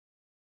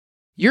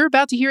You're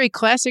about to hear a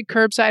classic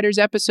Curbsiders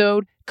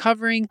episode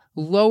covering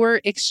lower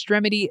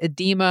extremity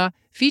edema,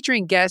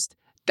 featuring guest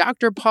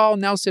Dr. Paul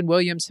Nelson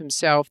Williams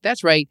himself.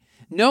 That's right,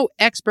 no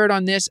expert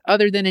on this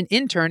other than an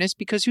internist,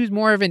 because who's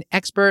more of an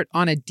expert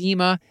on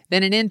edema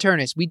than an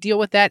internist? We deal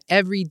with that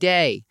every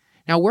day.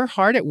 Now, we're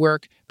hard at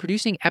work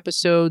producing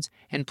episodes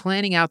and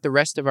planning out the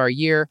rest of our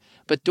year,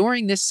 but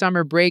during this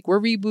summer break,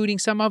 we're rebooting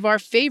some of our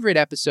favorite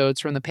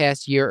episodes from the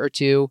past year or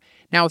two.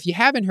 Now, if you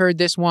haven't heard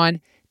this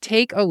one,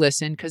 take a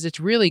listen because it's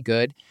really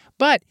good.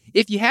 But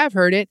if you have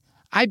heard it,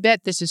 I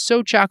bet this is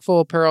so chock full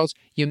of pearls,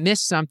 you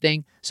missed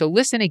something. So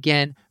listen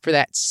again for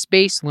that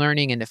space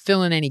learning and to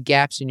fill in any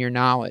gaps in your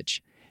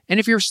knowledge. And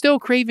if you're still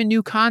craving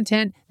new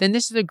content, then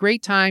this is a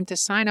great time to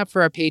sign up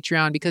for our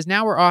Patreon, because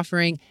now we're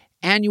offering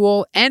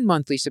annual and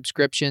monthly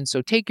subscriptions.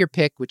 So take your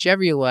pick,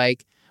 whichever you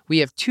like. We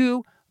have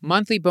 2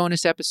 monthly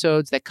bonus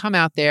episodes that come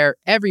out there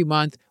every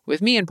month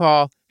with me and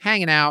Paul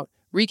hanging out,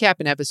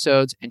 recapping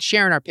episodes, and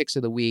sharing our picks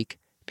of the week.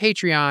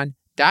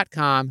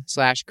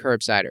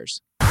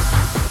 Patreon.com/Curbsiders.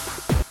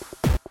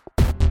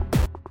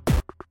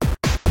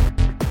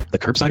 The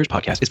Curbsiders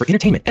podcast is for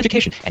entertainment,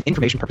 education, and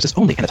information purposes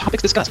only, and the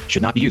topics discussed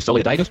should not be used solely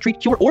to diagnose, treat,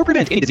 cure, or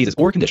prevent any diseases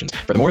or conditions.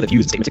 Furthermore, the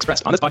views and statements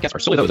expressed on this podcast are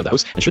solely those of the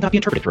host and should not be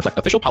interpreted to reflect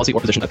official policy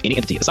or position of any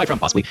entity, aside from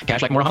possibly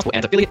Cash Like Memorial Hospital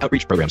and affiliate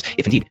outreach programs,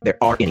 if indeed there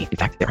are any. In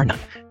fact, there are none.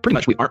 Pretty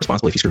much, we aren't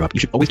responsible if you screw up.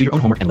 You should always do your own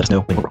homework and let us know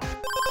when we're wrong.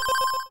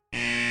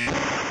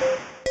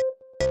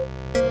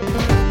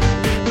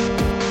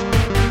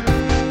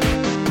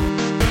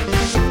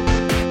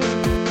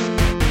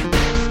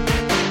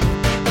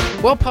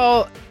 Well,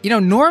 Paul,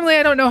 normally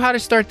I don't know how to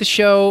start the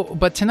show,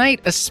 but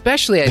tonight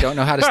especially I don't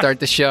know how to start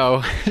the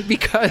show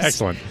because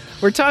Excellent.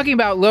 We're talking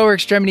about lower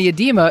extremity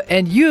edema,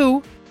 and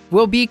you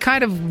will be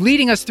kind of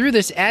leading us through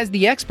this as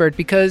the expert,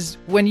 because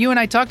when you and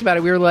I talked about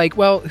it, we were like,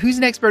 well, who's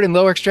an expert in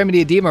lower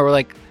extremity edema? We're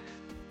like,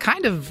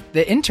 kind of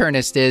the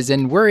internist is,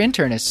 and we're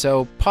internists.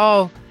 So,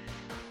 Paul,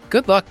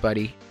 good luck,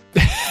 buddy.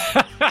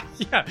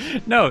 Yeah.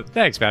 No,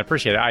 thanks, Matt.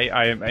 Appreciate it.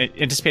 I'm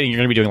anticipating you're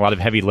going to be doing a lot of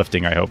heavy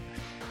lifting, I hope.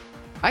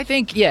 I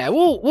think, yeah,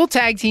 we'll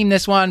tag team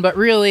this one, but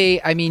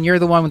really, I mean, you're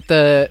the one with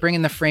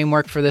bringing the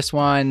framework for this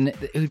one,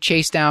 who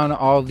chased down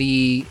all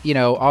the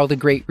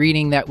great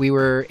reading that we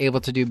were able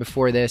to do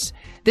before this.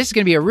 This is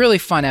going to be a really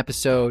fun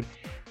episode.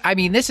 I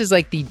mean, this is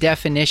like the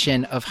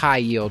definition of high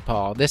yield,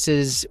 Paul.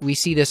 We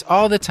see this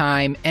all the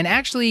time, and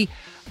actually,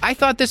 I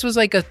thought this was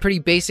like a pretty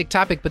basic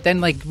topic, but then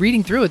like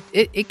reading through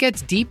it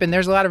gets deep, and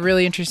there's a lot of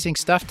really interesting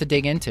stuff to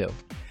dig into.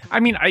 I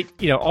mean,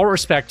 all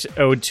respect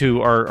owed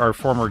to our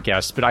former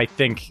guests, but I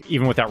think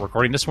even without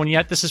recording this one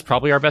yet, this is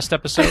probably our best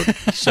episode.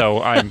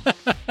 So I'm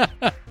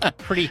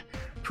pretty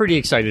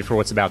excited for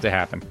what's about to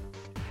happen.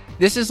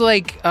 This is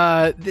like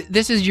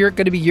this is going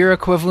to be your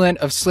equivalent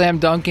of slam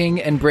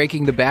dunking and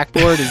breaking the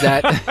backboard. Is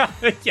that?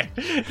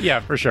 yeah,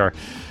 for sure.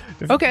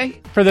 Okay.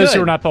 For those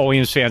who are not Paul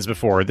Williams fans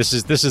before, this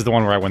is the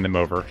one where I win them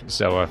over.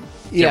 So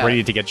get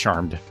ready to get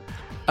charmed.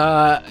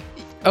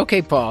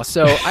 Okay, Paul.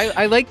 So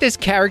I like this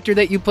character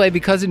that you play,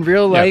 because in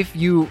real life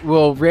you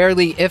will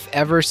rarely, if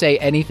ever, say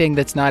anything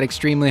that's not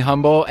extremely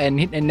humble,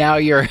 and now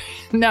you're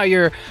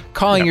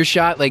calling your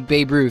shot like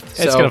Babe Ruth.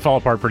 It's going to fall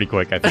apart pretty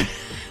quick, I think.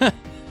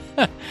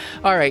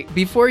 All right.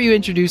 Before you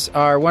introduce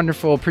our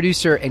wonderful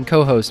producer and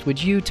co-host,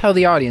 would you tell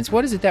the audience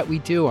what is it that we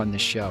do on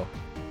this show?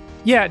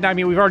 Yeah, no, I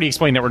mean, we've already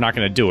explained that we're not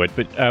going to do it,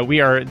 but we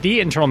are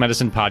the internal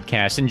medicine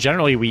podcast, and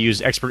generally we use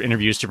expert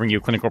interviews to bring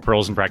you clinical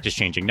pearls and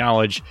practice-changing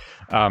knowledge.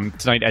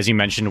 Tonight, as you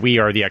mentioned, we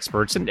are the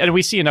experts, and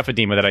we see enough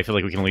edema that I feel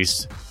like we can at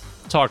least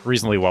talk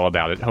reasonably well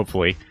about it,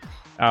 hopefully.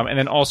 And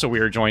then also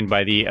we are joined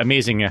by the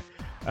amazing,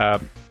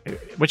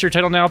 what's your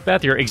title now,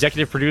 Beth? Your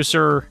executive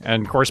producer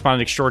and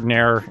correspondent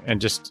extraordinaire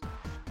and just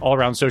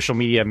all-around social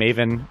media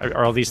maven.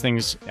 Are all these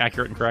things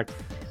accurate and correct?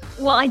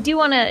 Well, I do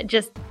want to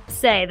just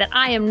say that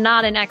I am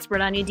not an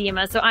expert on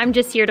edema, so I'm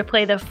just here to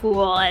play the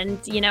fool and,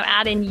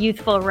 add in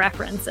youthful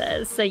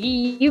references. So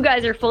you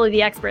guys are fully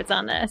the experts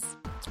on this.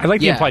 I like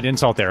the implied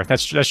insult there.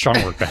 That's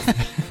strong work,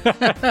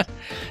 Beth.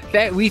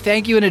 We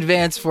thank you in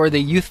advance for the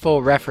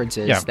youthful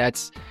references. Yeah.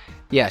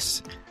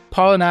 Yes.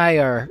 Paul and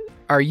I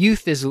our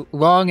youth is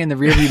long in the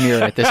rearview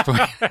mirror at this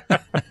point.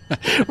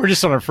 We're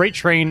just on a freight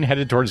train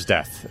headed towards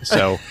death.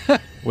 So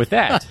with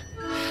that...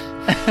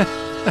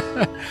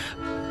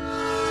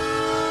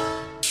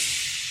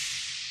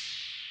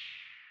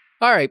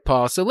 All right,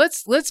 Paul. So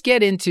let's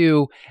get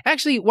into,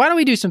 actually, why don't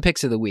we do some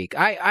picks of the week?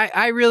 I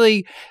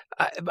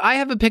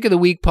have a pick of the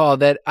week, Paul,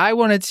 that I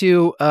wanted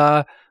to,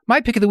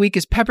 my pick of the week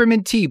is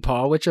peppermint tea,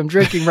 Paul, which I'm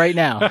drinking right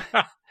now.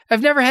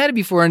 I've never had it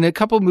before, and a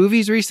couple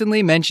movies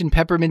recently mentioned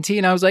peppermint tea,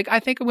 and I was like, I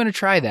think I'm going to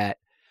try that.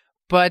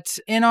 But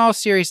in all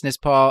seriousness,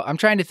 Paul, I'm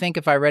trying to think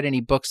if I read any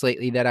books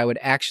lately that I would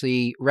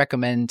actually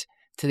recommend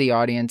to the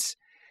audience.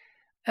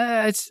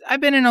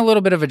 I've been in a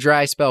little bit of a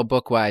dry spell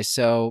book-wise,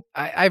 so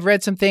I've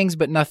read some things,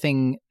 but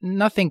nothing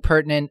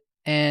pertinent.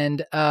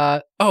 And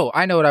I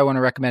know what I want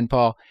to recommend,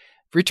 Paul.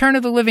 Return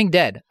of the Living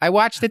Dead. I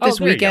watched it this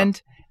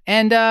weekend,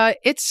 and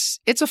it's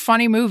a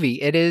funny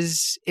movie. It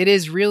is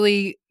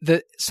really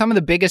some of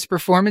the biggest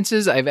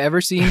performances I've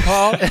ever seen,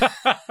 Paul.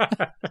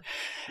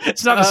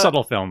 It's not a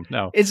subtle film,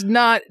 no. It's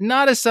not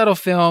a subtle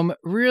film.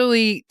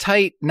 Really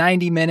tight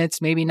 90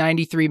 minutes, maybe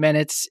 93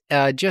 minutes.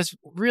 Just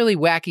really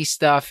wacky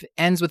stuff.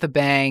 Ends with a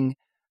bang.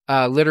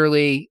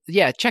 Literally,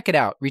 yeah, check it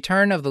out.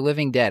 Return of the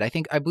Living Dead.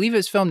 I believe it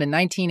was filmed in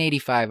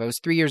 1985. I was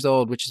 3 years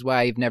old, which is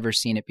why I've never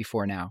seen it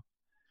before now.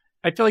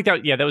 I feel like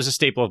that was a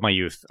staple of my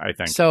youth, I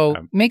think.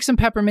 So make some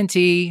peppermint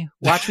tea,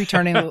 watch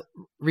Return of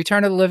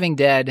the Living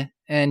Dead,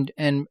 and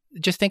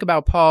just think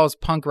about Paul's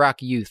punk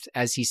rock youth,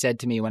 as he said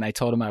to me when I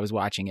told him I was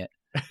watching it.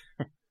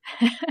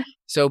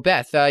 So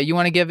Beth, you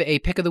want to give a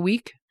pick of the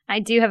week?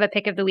 I do have a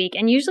pick of the week,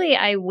 and usually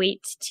I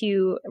wait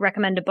to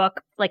recommend a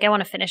book. Like I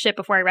want to finish it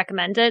before I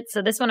recommend it.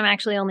 So this one I'm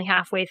actually only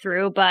halfway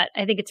through, but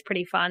I think it's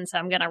pretty fun, so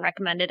I'm going to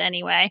recommend it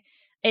anyway.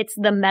 It's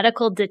The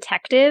Medical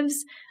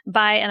Detectives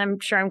by, and I'm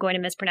sure I'm going to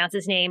mispronounce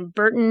his name,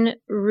 Burton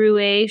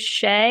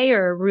Rueche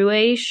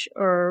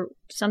or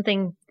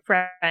something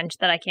French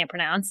that I can't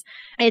pronounce.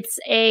 It's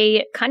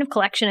a kind of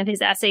collection of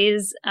his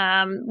essays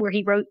where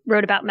he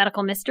wrote about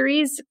medical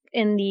mysteries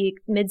in the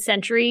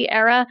mid-century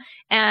era.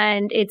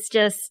 And it's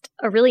just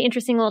a really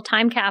interesting little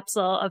time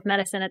capsule of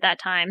medicine at that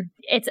time.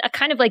 It's a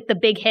kind of like the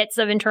big hits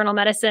of internal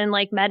medicine,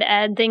 like med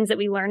ed, things that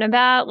we learn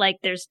about. Like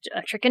there's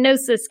a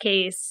trichinosis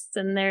case,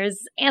 and there's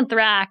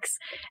anthrax,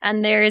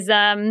 and there's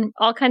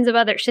all kinds of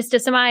other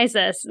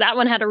schistosomiasis. That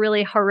one had a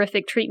really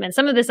horrific treatment.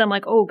 Some of this I'm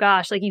like, oh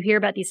gosh, like you hear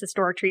about these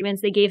historic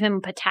treatments. They gave him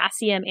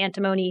potassium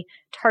antimony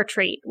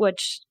tartrate,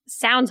 which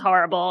sounds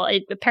horrible.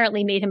 It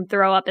apparently made him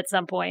throw up at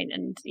some point.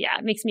 And yeah,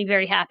 it makes me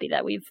very happy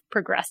that we've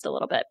progressed a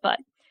little bit, but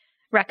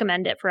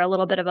recommend it for a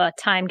little bit of a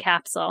time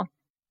capsule.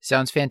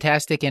 Sounds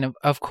fantastic. And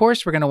of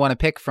course, we're going to want to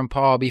pick from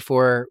Paul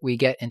before we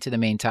get into the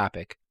main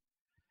topic.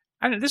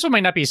 I don't know, this one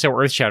might not be so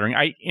earth-shattering.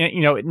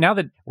 Now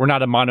that we're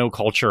not a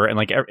monoculture and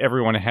like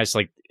everyone has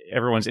like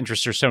everyone's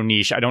interests are so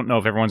niche, I don't know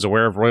if everyone's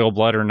aware of Royal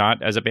Blood or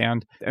not as a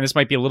band. And this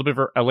might be a little bit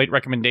of a late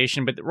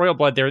recommendation, but Royal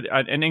Blood, they're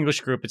an English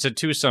group. It's a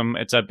twosome.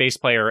 It's a bass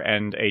player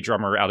and a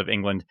drummer out of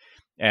England.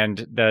 And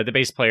the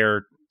bass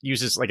player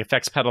uses like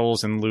effects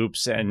pedals and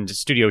loops and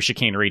studio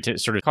chicanery to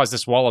sort of cause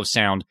this wall of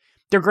sound.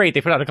 They're great.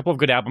 They put out a couple of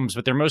good albums,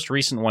 but their most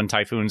recent one,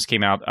 Typhoons,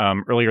 came out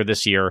earlier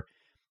this year.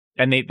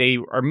 And they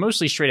are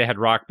mostly straight ahead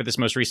rock, but this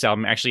most recent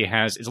album actually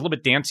is a little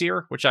bit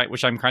dancier, which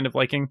I'm kind of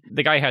liking.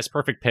 The guy has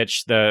perfect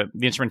pitch. The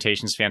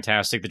instrumentation is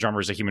fantastic. The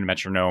drummer is a human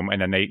metronome,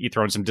 and then you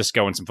throw in some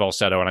disco and some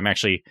falsetto, and I'm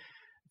actually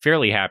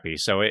fairly happy.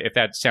 So if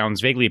that sounds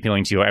vaguely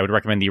appealing to you, I would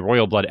recommend the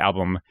Royal Blood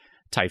album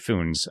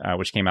Typhoons,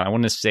 which came out, I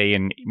want to say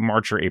in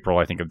March or April,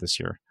 I think, of this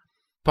year.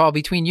 Paul,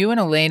 between you and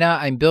Elena,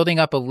 I'm building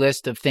up a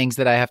list of things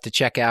that I have to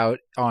check out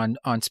on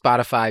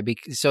Spotify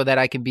so that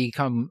I can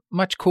become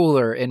much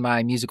cooler in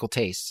my musical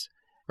tastes.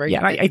 Right?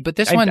 Yeah, but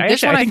this one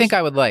I think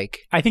I would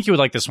like. I think you would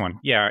like this one.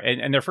 Yeah,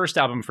 and their first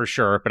album for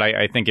sure. But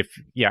I think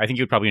I think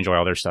you would probably enjoy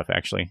all their stuff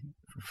actually,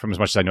 from as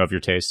much as I know of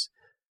your tastes.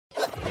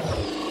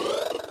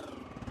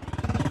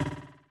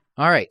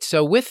 All right.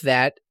 So with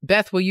that,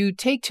 Beth, will you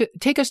take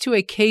us to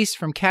a case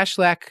from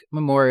Cashlack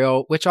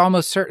Memorial, which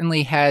almost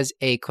certainly has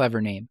a clever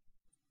name?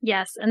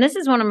 Yes, and this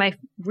is one of my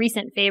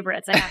recent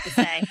favorites, I have to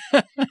say.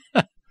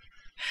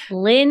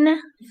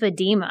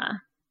 Lymphedema.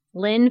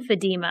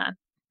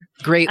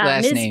 Great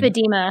last name. Ms.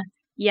 Edema,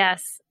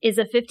 yes, is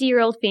a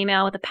 50-year-old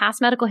female with a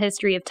past medical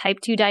history of type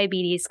 2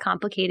 diabetes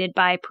complicated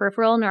by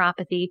peripheral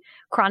neuropathy,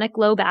 chronic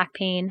low back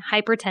pain,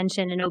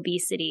 hypertension, and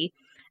obesity.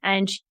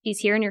 And she's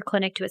here in your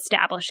clinic to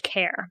establish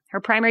care.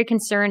 Her primary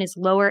concern is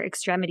lower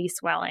extremity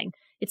swelling.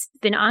 It's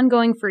been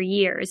ongoing for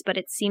years, but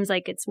it seems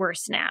like it's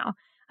worse now.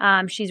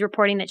 She's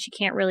reporting that she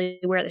can't really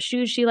wear the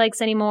shoes she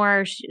likes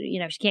anymore. She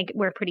can't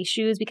wear pretty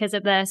shoes because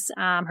of this.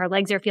 Her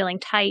legs are feeling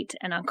tight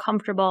and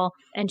uncomfortable,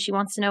 and she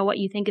wants to know what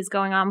you think is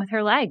going on with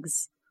her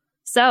legs.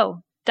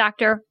 So,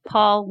 Dr.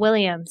 Paul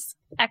Williams,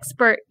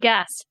 expert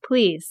guest,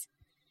 please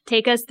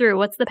take us through.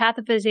 What's the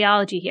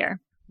pathophysiology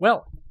here?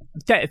 Well,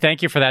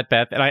 thank you for that,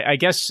 Beth. And I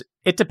guess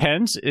it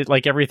depends.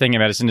 Like everything in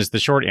medicine is the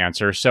short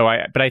answer.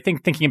 But I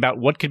think thinking about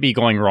what could be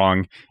going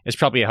wrong is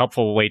probably a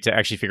helpful way to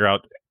actually figure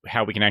out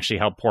how we can actually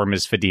help poor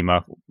Ms.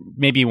 Edema.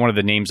 Maybe one of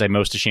the names I'm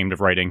most ashamed of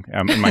writing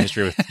in my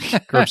history with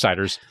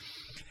Curbsiders.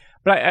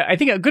 But I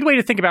think a good way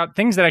to think about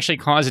things that actually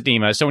cause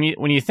edema. So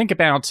when you think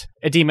about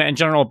edema in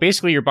general,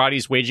 basically your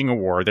body's waging a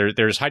war.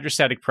 There's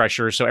hydrostatic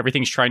pressure, so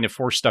everything's trying to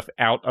force stuff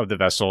out of the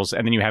vessels,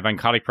 and then you have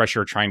oncotic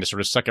pressure trying to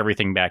sort of suck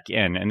everything back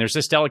in. And there's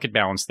this delicate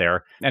balance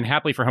there. And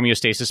happily for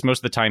homeostasis, most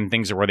of the time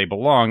things are where they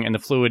belong, and the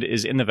fluid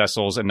is in the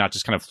vessels and not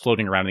just kind of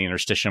floating around in the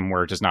interstitium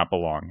where it does not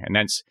belong. And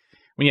that's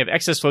when you have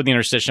excess fluid in the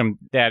interstitium,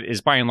 that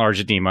is by and large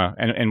edema,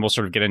 and we'll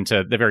sort of get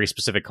into the very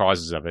specific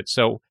causes of it.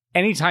 So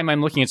anytime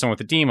I'm looking at someone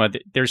with edema,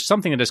 there's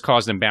something that has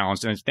caused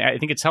imbalance, and I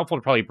think it's helpful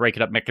to probably break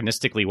it up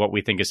mechanistically what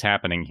we think is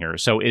happening here.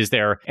 So is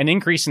there an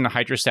increase in the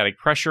hydrostatic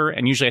pressure?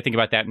 And usually I think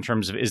about that in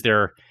terms of, is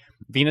there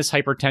venous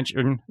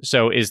hypertension?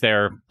 So is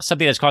there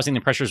something that's causing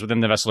the pressures within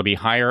the vessel to be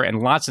higher?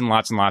 And lots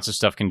of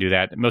stuff can do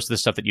that. Most of the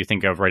stuff that you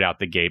think of right out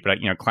the gate, but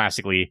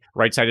classically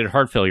right-sided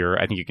heart failure,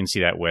 I think you can see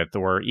that with,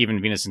 or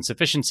even venous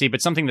insufficiency,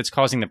 but something that's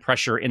causing the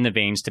pressure in the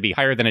veins to be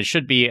higher than it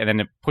should be, and then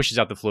it pushes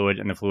out the fluid,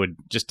 and the fluid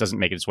just doesn't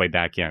make its way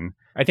back in.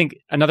 I think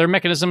another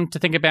mechanism to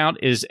think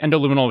about is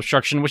endoluminal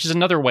obstruction, which is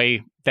another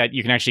way that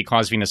you can actually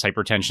cause venous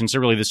hypertension. So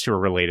really, the two are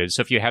related.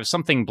 So if you have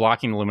something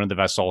blocking the lumen of the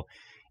vessel,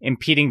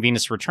 impeding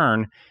venous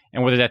return,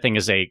 and whether that thing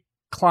is a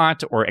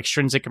clot or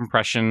extrinsic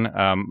compression,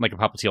 like a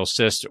popliteal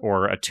cyst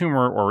or a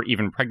tumor or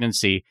even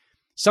pregnancy,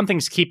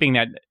 something's keeping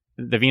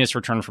the venous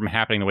return from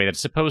happening the way that it's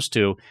supposed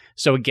to.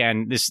 So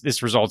again,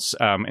 this results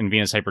in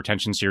venous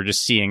hypertension. So you're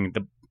just seeing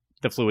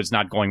the fluids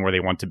not going where they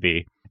want to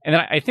be. And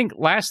then I think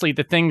lastly,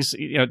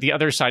 the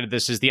other side of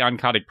this is the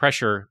oncotic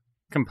pressure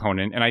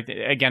component. And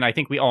I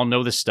think we all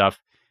know this stuff,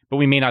 but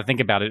we may not think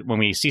about it when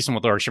we see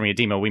someone with lower extremity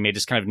edema. We may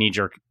just kind of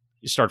knee-jerk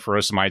start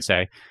furosemide,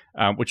 say,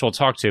 which we'll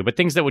talk to. But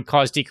things that would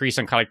cause decreased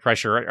oncotic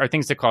pressure are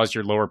things that cause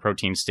your lower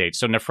protein state.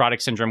 So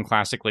nephrotic syndrome,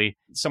 classically,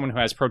 someone who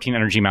has protein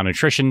energy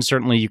malnutrition,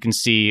 certainly you can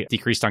see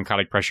decreased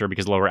oncotic pressure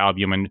because lower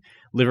albumin,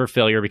 liver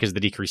failure because of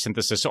the decreased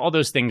synthesis. So all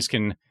those things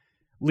can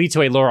lead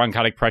to a lower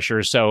oncotic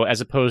pressure. So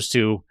as opposed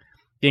to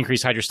the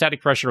increased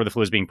hydrostatic pressure or the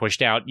fluids being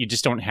pushed out, you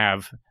just don't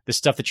have the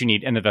stuff that you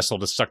need in the vessel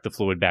to suck the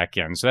fluid back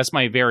in. So that's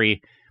my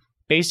very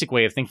basic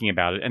way of thinking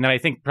about it. And then I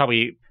think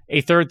probably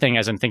a third thing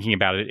as I'm thinking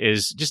about it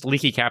is just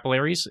leaky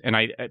capillaries. And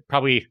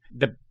probably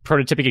the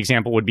prototypic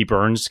example would be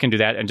burns can do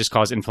that and just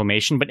cause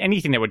inflammation. But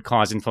anything that would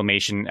cause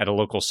inflammation at a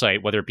local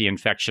site, whether it be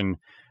infection,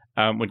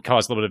 would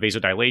cause a little bit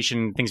of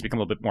vasodilation. Things become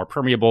a little bit more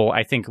permeable.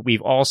 I think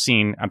we've all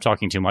seen, I'm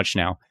talking too much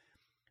now,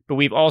 but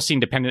we've all seen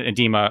dependent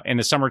edema in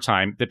the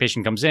summertime. The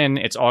patient comes in,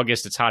 it's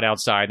August, it's hot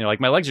outside, and they're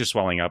like, my legs are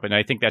swelling up. And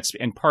I think that's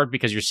in part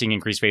because you're seeing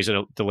increased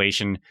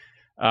vasodilation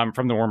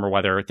from the warmer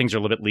weather. Things are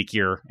a little bit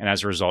leakier, and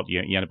as a result, you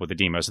end up with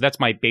edema. So that's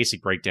my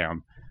basic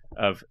breakdown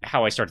of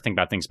how I start to think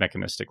about things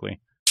mechanistically.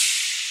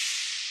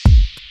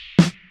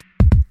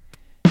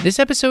 This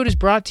episode is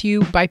brought to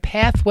you by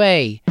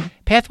Pathway.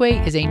 Pathway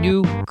is a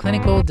new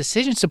clinical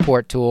decision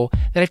support tool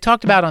that I've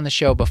talked about on the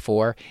show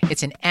before.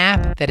 It's an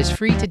app that is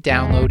free to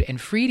download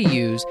and free to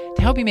use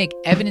to help you make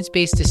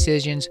evidence-based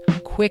decisions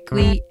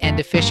quickly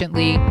and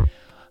efficiently.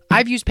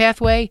 I've used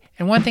Pathway,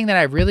 and one thing that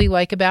I really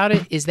like about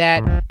it is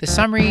that the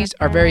summaries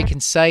are very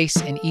concise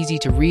and easy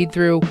to read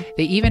through.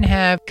 They even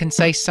have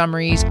concise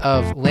summaries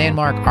of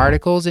landmark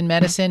articles in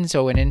medicine.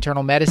 So in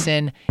internal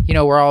medicine,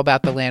 we're all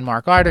about the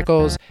landmark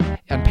articles.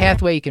 On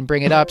Pathway, you can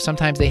bring it up.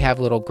 Sometimes they have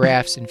little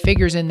graphs and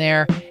figures in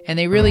there, and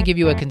they really give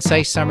you a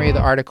concise summary of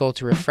the article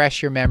to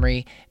refresh your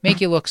memory,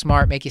 make you look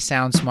smart, make you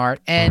sound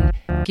smart, and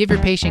give your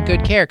patient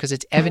good care because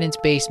it's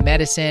evidence-based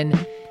medicine.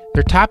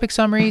 Their topic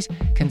summaries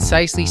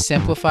concisely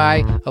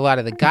simplify a lot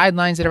of the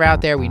guidelines that are out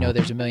there. We know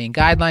there's a million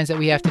guidelines that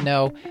we have to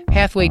know.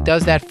 Pathway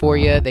does that for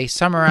you. They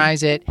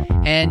summarize it,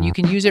 and you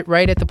can use it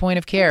right at the point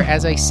of care.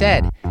 As I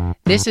said,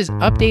 this is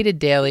updated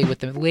daily with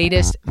the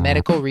latest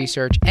medical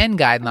research and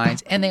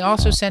guidelines, and they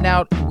also send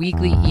out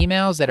weekly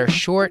emails that are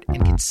short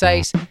and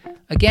concise.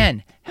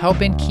 Again,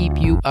 helping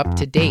keep you up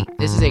to date.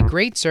 This is a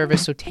great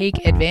service, so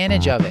take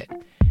advantage of it.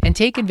 And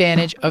take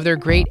advantage of their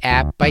great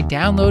app by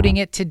downloading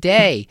it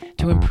today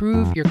to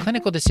improve your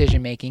clinical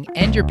decision-making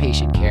and your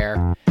patient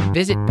care.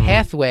 Visit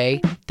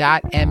pathway.md.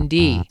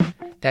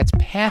 That's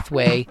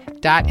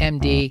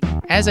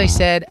pathway.md. As I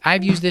said,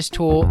 I've used this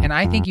tool, and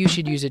I think you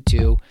should use it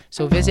too.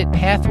 So visit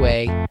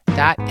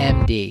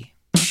pathway.md.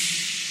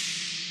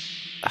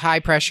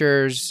 High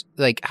pressures,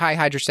 like high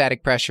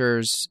hydrostatic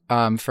pressures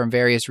from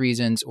various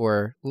reasons,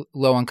 or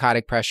low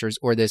oncotic pressures,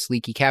 or this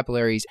leaky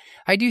capillaries.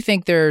 I do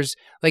think there's,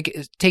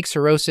 take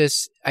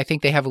cirrhosis, I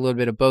think they have a little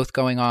bit of both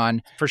going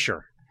on. For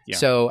sure. Yeah.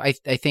 So I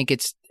think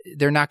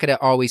they're not going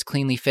to always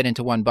cleanly fit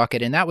into one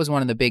bucket. And that was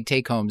one of the big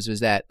take homes,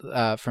 was that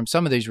from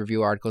some of these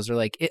review articles, they're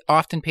like,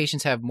 often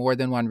patients have more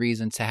than one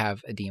reason to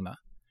have edema.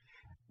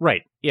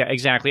 Right. Yeah,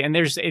 exactly. And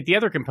there's the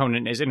other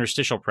component is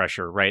interstitial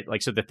pressure, right?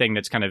 So the thing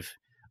that's kind of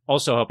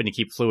also helping to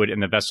keep fluid in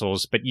the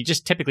vessels, but you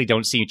just typically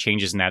don't see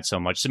changes in that so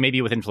much. So maybe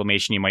with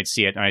inflammation, you might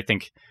see it. And I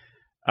think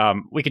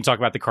we can talk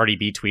about the Cardi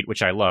B tweet,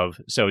 which I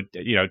love. So,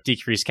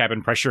 decreased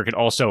cabin pressure could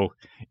also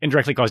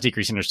indirectly cause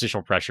decreased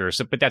interstitial pressure.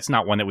 So, but that's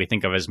not one that we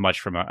think of as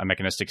much from a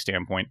mechanistic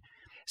standpoint.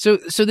 So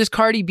this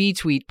Cardi B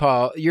tweet,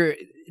 Paul, you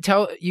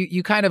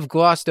kind of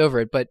glossed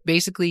over it, but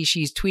basically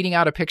she's tweeting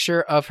out a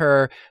picture of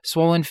her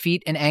swollen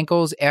feet and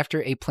ankles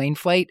after a plane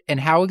flight. And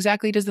how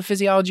exactly does the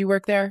physiology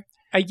work there?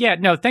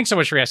 No, thanks so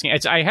much for asking.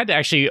 I had to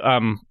actually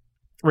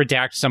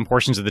redact some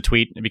portions of the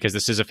tweet because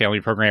this is a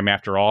family program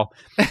after all.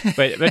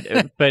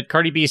 But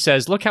Cardi B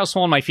says, "Look how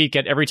swollen my feet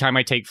get every time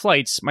I take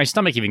flights. My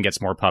stomach even gets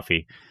more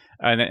puffy."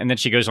 And then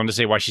she goes on to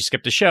say why she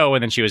skipped a show,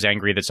 and then she was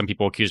angry that some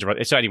people accused her of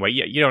it. So anyway,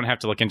 you don't have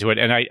to look into it.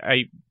 And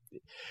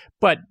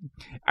But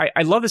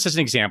I love this as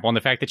an example, and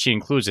the fact that she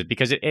includes it,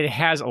 because it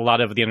has a lot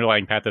of the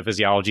underlying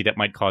pathophysiology that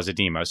might cause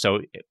edema.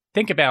 So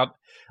think about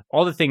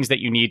all the things that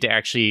you need to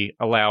actually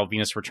allow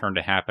venous return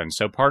to happen.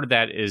 So part of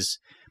that is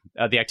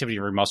the activity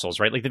of your muscles,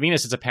 right? Like the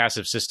venous is a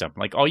passive system.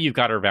 Like all you've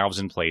got are valves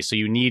in place. So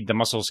you need the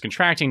muscles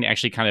contracting to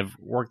actually kind of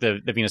work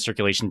the venous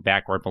circulation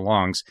back where it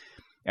belongs.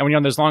 And when you're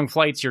on those long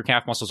flights, your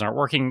calf muscles aren't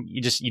working.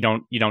 You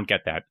don't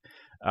get that.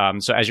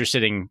 So as you're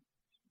sitting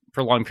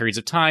for long periods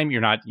of time,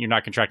 you're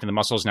not contracting the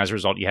muscles, and as a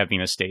result, you have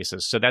venous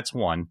stasis. So that's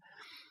one.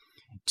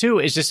 Two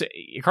is just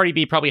Cardi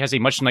B probably has a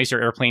much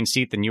nicer airplane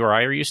seat than you or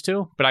I are used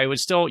to, but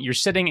you're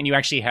sitting and you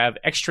actually have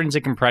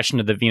extrinsic compression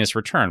of the venous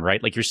return,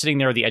 right? Like you're sitting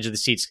there at the edge of the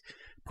seats,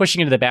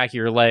 pushing into the back of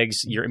your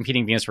legs, you're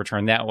impeding venous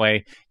return that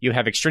way. You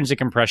have extrinsic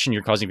compression,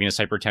 you're causing venous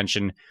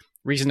hypertension.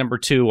 Reason number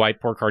two why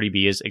poor Cardi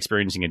B is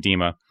experiencing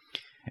edema.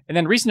 And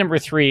then reason number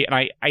three, and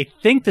I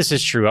think this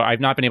is true, I've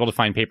not been able to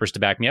find papers to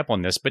back me up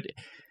on this, but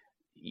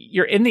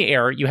you're in the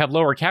air, you have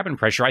lower cabin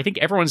pressure. I think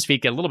everyone's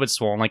feet get a little bit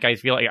swollen. Like I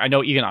feel like, I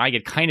know even I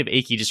get kind of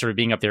achy just sort of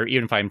being up there,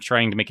 even if I'm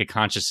trying to make a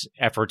conscious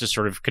effort to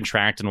sort of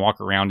contract and walk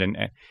around, and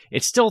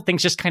it still,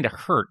 things just kind of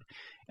hurt.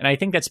 And I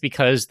think that's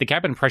because the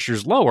cabin pressure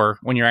is lower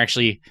when you're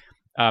actually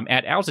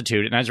at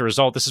altitude. And as a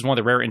result, this is one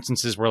of the rare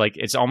instances where like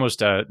it's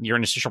almost your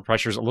interstitial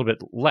pressure is a little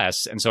bit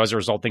less. And so as a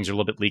result, things are a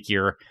little bit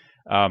leakier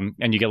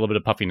and you get a little bit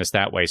of puffiness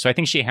that way. So I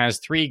think she has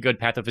three good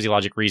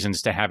pathophysiologic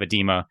reasons to have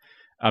edema.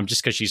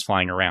 Just because she's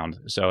flying around.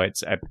 So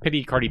it's a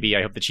pity Cardi B.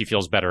 I hope that she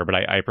feels better, but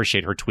I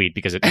appreciate her tweet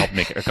because it helped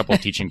make a couple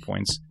of teaching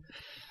points.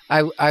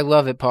 I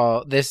love it,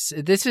 Paul. This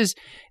is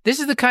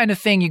the kind of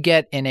thing you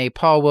get in a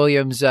Paul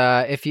Williams.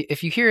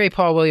 If you hear a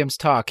Paul Williams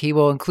talk, he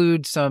will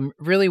include some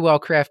really well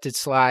crafted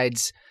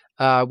slides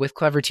with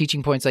clever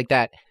teaching points like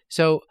that.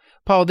 So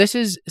Paul,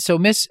 Miss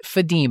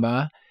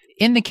Fadima.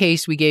 In the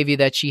case, we gave you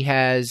that she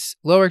has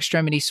lower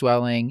extremity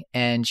swelling,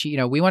 and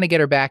she, we want to get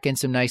her back in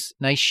some nice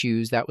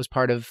shoes. That was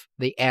part of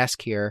the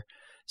ask here.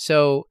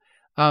 So,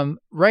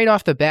 right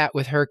off the bat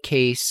with her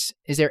case,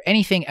 is there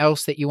anything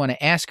else that you want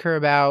to ask her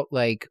about?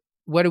 Like,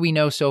 what do we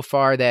know so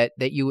far that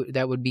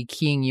would be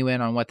keying you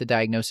in on what the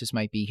diagnosis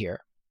might be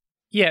here?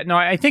 Yeah, no,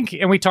 I think,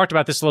 and we talked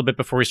about this a little bit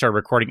before we started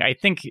recording, I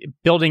think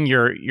building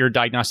your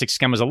diagnostic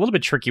schema is a little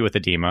bit tricky with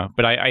edema,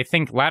 but I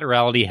think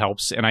laterality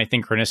helps, and I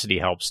think chronicity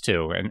helps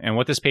too. And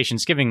what this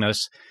patient's giving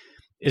us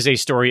is a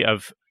story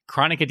of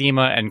chronic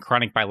edema and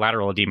chronic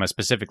bilateral edema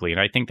specifically. And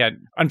I think that,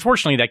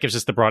 unfortunately, that gives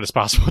us the broadest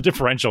possible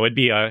differential. It'd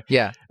be,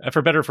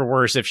 for better or for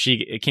worse, if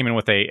she came in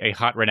with a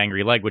hot, red,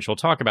 angry leg, which we'll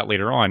talk about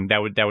later on, that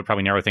would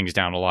probably narrow things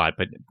down a lot.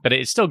 But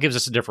it still gives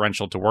us a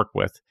differential to work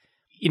with.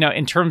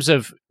 In terms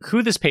of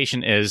who this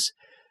patient is,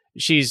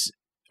 she's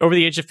over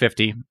the age of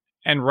 50,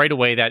 and right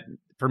away that,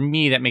 for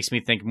me, that makes me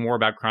think more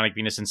about chronic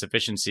venous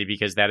insufficiency,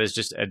 because that is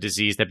just a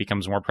disease that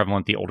becomes more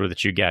prevalent the older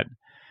that you get.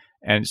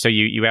 And so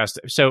you asked,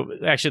 so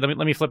actually,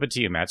 let me flip it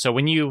to you, Matt. So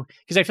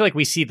because I feel like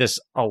we see this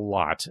a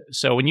lot.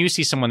 So when you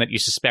see someone that you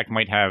suspect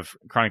might have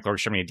chronic lower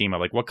extremity edema,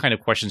 like what kind of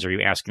questions are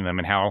you asking them,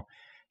 and how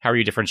are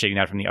you differentiating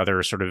that from the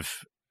other sort of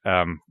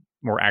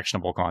more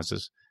actionable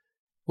causes?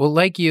 Well,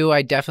 like you,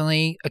 I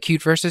definitely,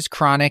 acute versus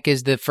chronic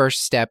is the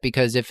first step,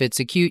 because if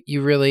it's acute,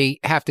 you really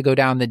have to go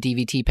down the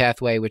DVT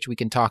pathway, which we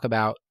can talk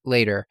about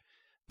later.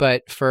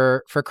 But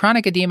for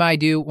chronic edema,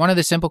 one of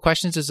the simple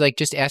questions is like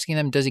just asking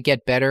them, does it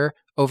get better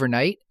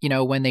overnight?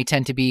 When they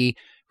tend to be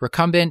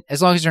recumbent,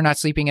 as long as they're not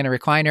sleeping in a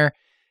recliner.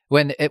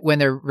 When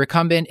they're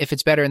recumbent, if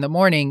it's better in the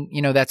morning,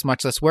 that's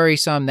much less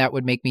worrisome. That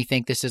would make me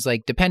think this is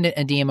like dependent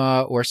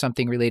edema or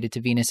something related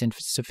to venous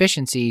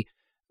insufficiency,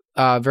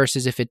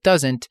 versus if it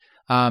doesn't,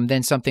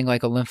 then something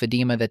like a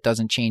lymphedema that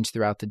doesn't change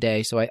throughout the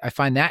day. So I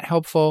find that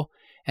helpful.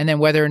 And then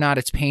whether or not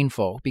it's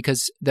painful,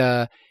 because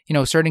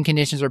certain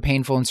conditions are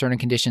painful and certain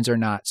conditions are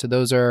not. So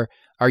those are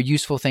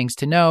useful things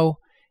to know.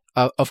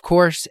 Of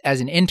course,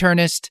 as an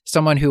internist,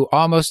 someone who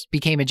almost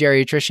became a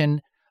geriatrician,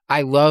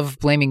 I love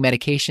blaming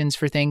medications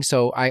for things.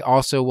 So I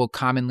also will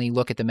commonly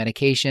look at the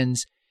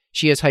medications.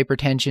 She has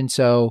hypertension,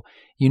 so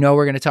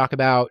we're going to talk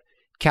about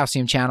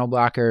calcium channel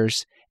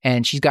blockers.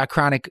 And she's got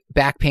chronic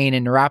back pain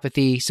and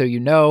neuropathy, so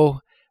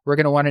we're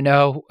going to want to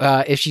know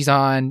if she's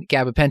on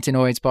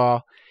gabapentinoids,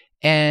 Paul.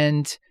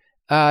 And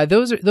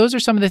those are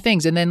some of the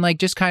things. And then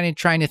just kind of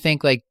trying to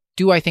think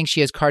do I think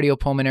she has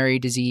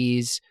cardiopulmonary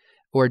disease,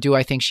 or do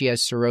I think she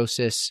has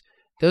cirrhosis?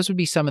 Those would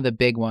be some of the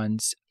big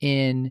ones.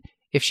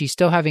 If she's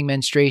still having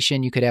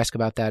menstruation, you could ask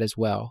about that as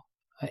well.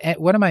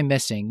 What am I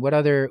missing? What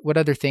other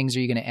things are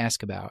you going to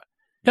ask about?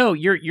 No,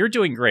 you're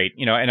doing great.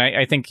 And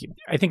I think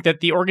that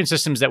the organ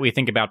systems that we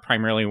think about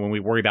primarily when we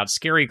worry about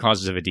scary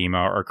causes of edema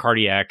are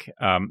cardiac,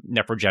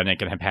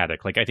 nephrogenic, and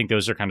hepatic. I think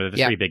those are kind of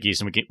the three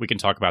biggies, and we can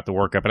talk about the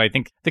workup. But I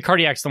think the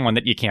cardiac's the one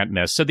that you can't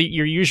miss. So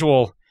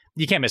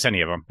you can't miss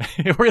any of them,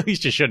 or at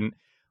least you shouldn't.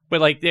 But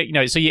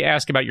so you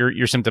ask about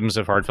your symptoms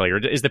of heart failure.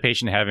 Is the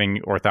patient having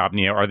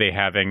orthopnea? Are they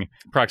having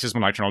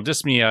paroxysmal nocturnal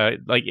dyspnea?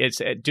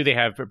 Do they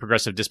have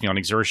progressive dyspnea on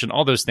exertion?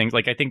 All those things.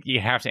 I think you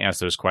have to ask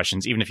those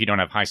questions, even if you don't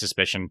have high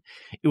suspicion.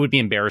 It would be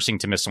embarrassing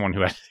to miss someone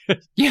who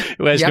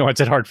has no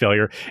onset heart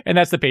failure, and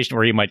that's the patient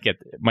where you might get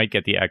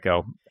the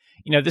echo.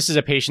 This is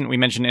a patient we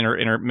mentioned in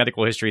her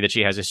medical history that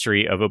she has a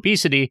history of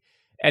obesity.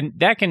 And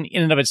that can,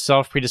 in and of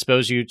itself,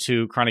 predispose you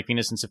to chronic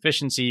venous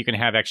insufficiency. You can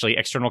have actually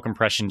external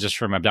compression just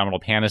from abdominal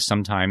pannus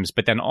sometimes.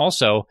 But then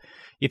also,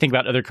 you think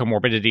about other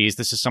comorbidities.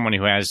 This is someone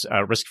who has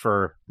risk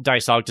for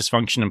diastolic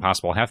dysfunction and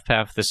possible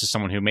HFpEF. This is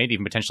someone who may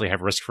even potentially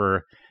have risk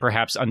for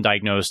perhaps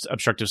undiagnosed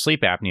obstructive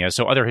sleep apnea.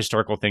 So other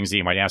historical things that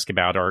you might ask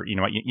about are,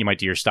 you might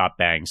do your stop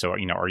bang. So,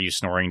 are you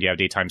snoring? Do you have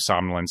daytime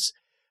somnolence?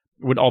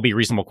 Would all be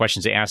reasonable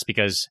questions to ask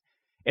because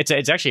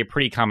it's actually a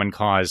pretty common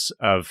cause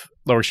of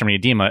lower extremity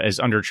edema is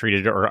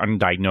undertreated or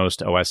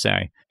undiagnosed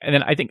OSA. And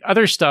then I think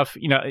other stuff,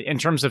 in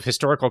terms of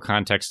historical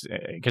context,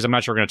 because I'm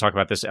not sure we're going to talk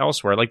about this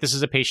elsewhere, like this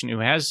is a patient who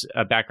has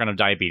a background of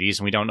diabetes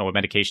and we don't know what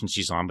medications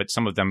she's on, but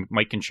some of them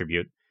might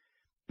contribute.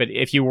 But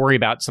if you worry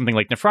about something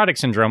like nephrotic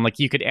syndrome, like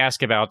you could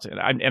ask about,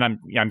 and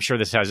I'm sure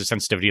this has a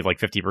sensitivity of like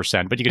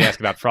 50%, but you could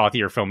ask about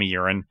frothy or foamy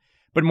urine.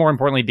 But more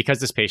importantly, because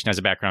this patient has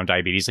a background of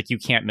diabetes, like you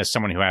can't miss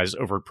someone who has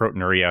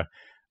overproteinuria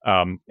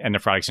and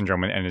nephrotic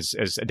syndrome and is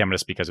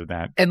edematous because of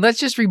that. And let's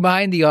just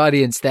remind the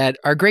audience that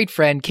our great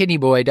friend, Kidney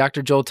Boy,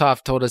 Dr. Joel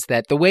Toft, told us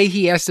that the way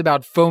he asked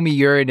about foamy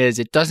urine is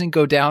it doesn't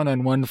go down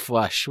on one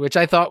flush, which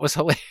I thought was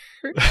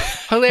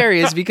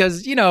hilarious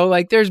because,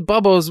 like there's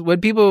bubbles.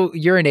 When people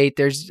urinate,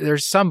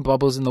 there's some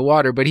bubbles in the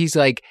water, but he's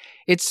like,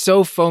 it's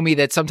so foamy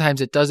that sometimes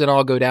it doesn't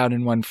all go down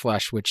in one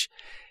flush, which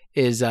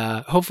is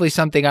hopefully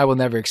something I will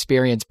never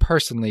experience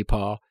personally,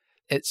 Paul.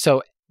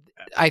 So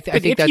I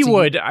think if that's you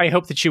would, I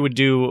hope that you would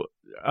do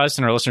us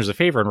and our listeners a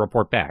favor and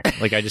report back.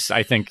 Like I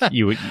think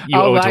you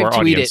owe it to our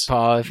audience.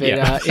 I'll tweet it,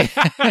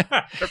 Paul.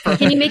 If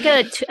Can you make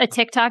a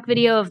TikTok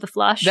video of the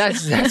flush?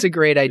 That's a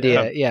great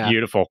idea. Yeah,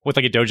 beautiful with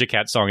like a Doja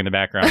Cat song in the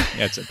background.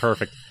 Yeah, it's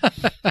perfect.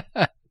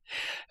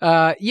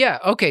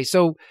 Okay.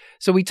 So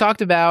we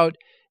talked about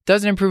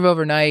doesn't improve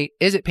overnight.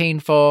 Is it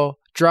painful?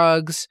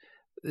 Drugs,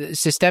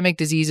 systemic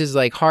diseases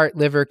like heart,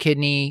 liver,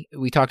 kidney.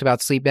 We talked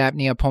about sleep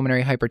apnea,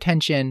 pulmonary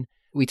hypertension.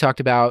 We talked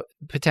about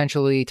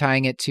potentially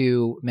tying it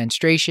to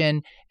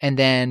menstruation. And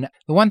then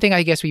the one thing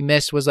I guess we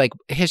missed was like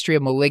history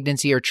of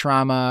malignancy or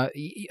trauma.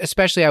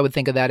 Especially I would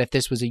think of that if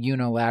this was a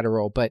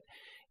unilateral. But,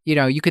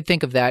 you could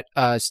think of that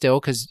still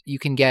because you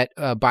can get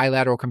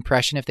bilateral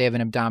compression if they have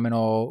an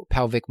abdominal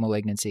pelvic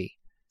malignancy.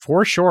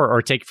 For sure.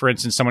 Or take, for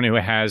instance, someone who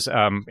has,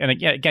 and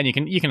again, you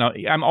can.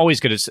 I'm always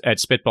good at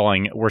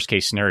spitballing worst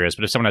case scenarios.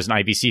 But if someone has an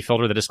IVC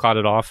filter that is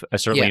clotted off,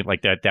 certainly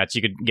like that's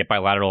you could get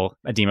bilateral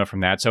edema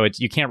from that. So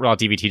you can't rule out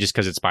DVT just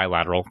because it's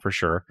bilateral for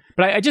sure.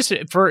 But I just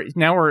for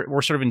now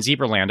we're sort of in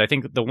zebra land. I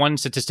think the one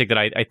statistic that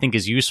I think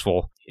is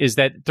useful is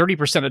that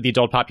 30% of the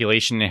adult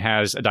population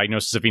has a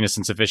diagnosis of venous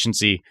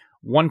insufficiency.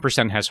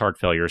 1% has heart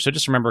failure. So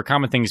just remember,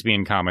 common things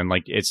being common.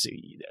 Like it's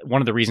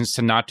one of the reasons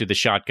to not do the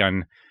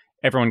shotgun.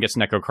 Everyone gets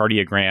an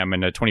echocardiogram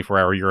and a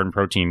 24-hour urine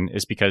protein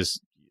is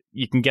because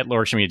you can get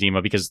lower extremity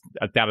edema because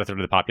about a third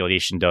of the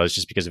population does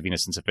just because of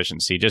venous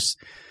insufficiency.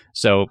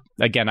 So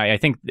again, I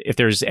think if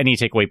there's any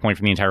takeaway point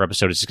from the entire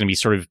episode, it's just going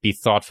to be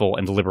thoughtful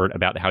and deliberate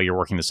about how you're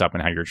working this up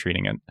and how you're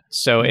treating it.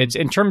 So it's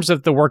in terms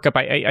of the workup,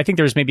 I think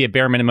there's maybe a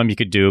bare minimum you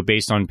could do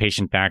based on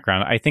patient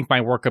background. I think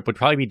my workup would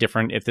probably be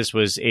different if this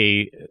was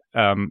a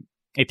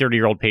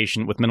 30-year-old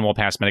patient with minimal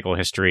past medical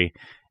history,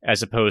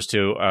 as opposed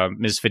to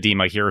Ms.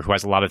 Fadima here, who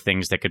has a lot of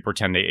things that could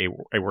portend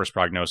a worse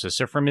prognosis.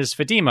 So for Ms.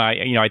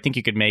 Fadima, I think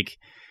you could make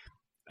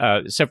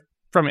so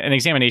from an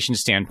examination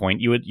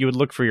standpoint, you would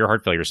look for your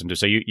heart failure symptoms.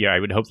 So I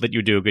would hope that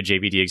you do a good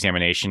JVD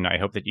examination. I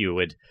hope that you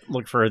would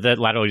look for the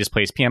laterally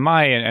displaced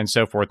PMI and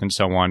so forth and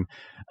so on.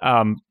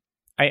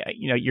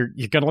 You're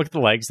going to look at the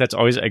legs. That's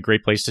always a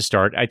great place to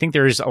start. I think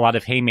there's a lot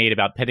of hay made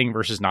about pitting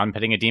versus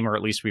non-pitting edema, or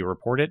at least we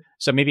report it.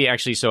 So maybe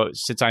actually,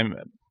 since I'm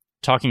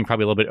talking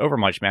probably a little bit over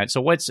much, Matt,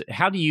 so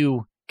how do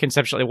you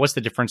conceptually, what's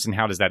the difference and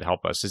how does that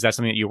help us? Is that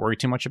something that you worry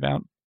too much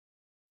about?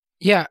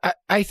 Yeah,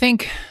 I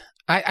think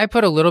I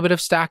put a little bit of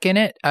stock in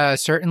it.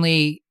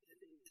 Certainly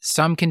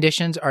some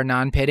conditions are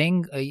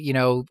non-pitting,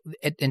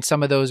 and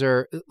some of those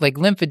are like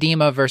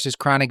lymphedema versus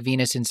chronic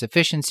venous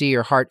insufficiency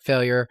or heart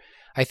failure.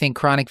 I think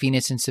chronic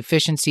venous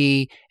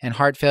insufficiency and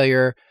heart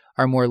failure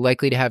are more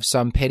likely to have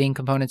some pitting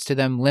components to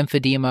them.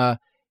 Lymphedema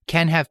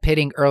can have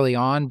pitting early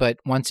on, but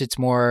once it's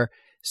more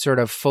sort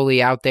of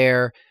fully out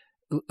there,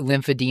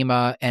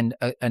 lymphedema and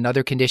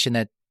another condition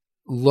that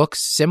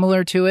looks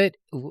similar to it,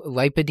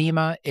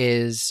 lipedema,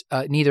 is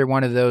neither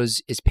one of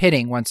those is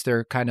pitting once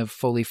they're kind of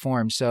fully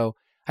formed. So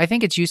I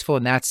think it's useful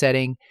in that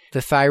setting.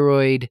 The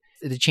thyroid,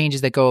 the changes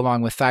that go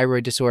along with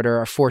thyroid disorder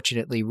are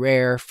fortunately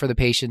rare for the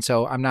patient.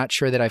 So I'm not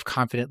sure that I've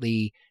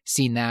confidently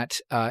seen that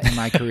in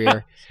my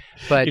career.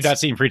 But you've not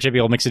seen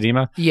pretibial mixed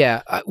edema?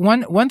 Yeah.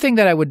 One thing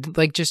that I would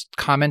like just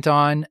comment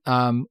on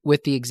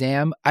with the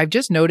exam, I've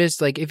just noticed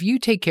like if you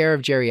take care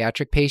of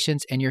geriatric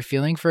patients and you're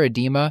feeling for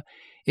edema,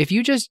 if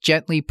you just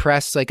gently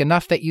press like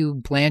enough that you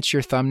blanch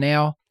your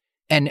thumbnail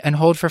and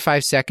hold for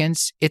 5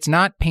 seconds, it's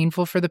not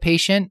painful for the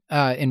patient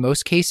in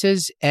most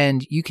cases,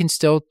 and you can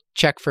still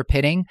check for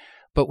pitting.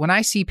 But when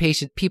I see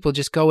people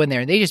just go in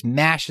there and they just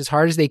mash as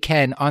hard as they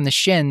can on the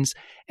shins,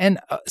 and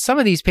some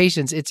of these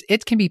patients,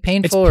 it can be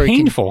painful. It's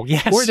painful,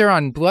 yes. Or they're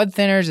on blood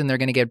thinners and they're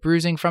going to get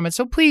bruising from it.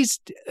 So please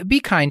be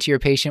kind to your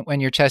patient when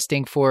you're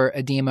testing for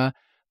edema.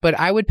 but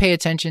I would pay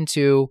attention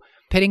to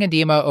pitting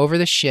edema over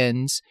the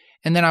shins.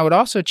 And then I would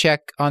also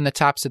check on the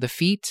tops of the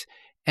feet.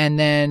 And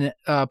then,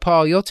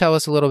 Paul, you'll tell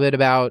us a little bit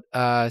about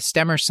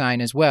Stemmer's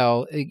sign as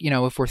well,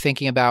 if we're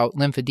thinking about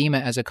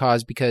lymphedema as a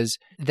cause, because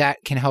that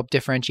can help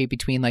differentiate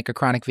between like a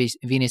chronic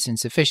venous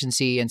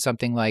insufficiency and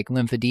something like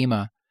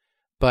lymphedema.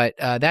 But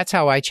that's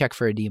how I check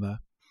for edema.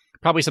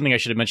 Probably something I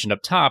should have mentioned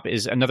up top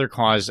is another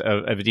cause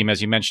of edema,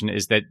 as you mentioned,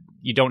 is that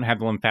you don't have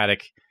the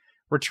lymphatic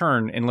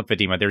return in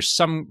lymphedema. There's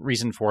some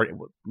reason for it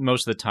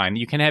most of the time.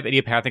 You can have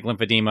idiopathic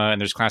lymphedema, and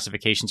there's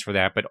classifications for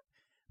that, but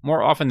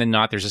more often than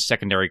not, there's a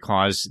secondary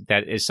cause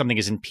that is something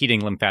is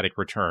impeding lymphatic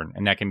return.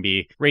 And that can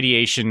be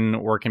radiation,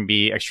 or it can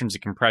be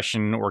extrinsic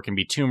compression, or it can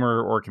be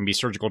tumor, or it can be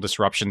surgical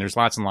disruption. There's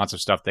lots and lots of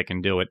stuff that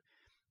can do it.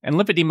 And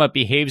lymphedema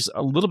behaves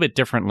a little bit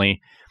differently,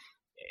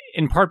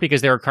 in part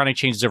because there are chronic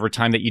changes over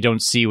time that you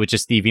don't see with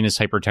just the venous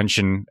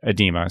hypertension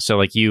edema. So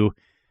like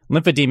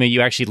lymphedema,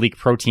 you actually leak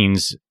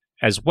proteins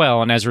as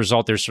well. And as a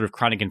result, there's sort of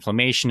chronic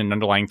inflammation and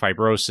underlying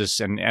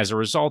fibrosis. And as a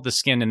result, the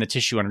skin and the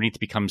tissue underneath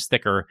becomes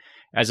thicker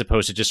as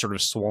opposed to just sort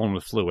of swollen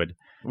with fluid,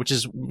 which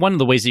is one of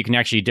the ways that you can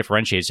actually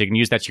differentiate. So you can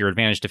use that to your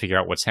advantage to figure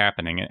out what's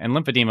happening. And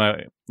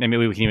lymphedema, and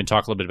maybe we can even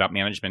talk a little bit about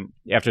management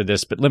after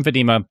this, but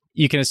lymphedema,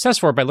 you can assess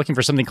for it by looking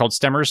for something called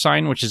Stemmer's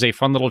sign, which is a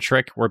fun little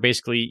trick where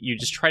basically you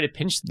just try to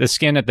pinch the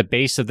skin at the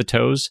base of the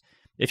toes.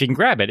 If you can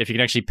grab it, if you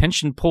can actually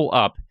pinch and pull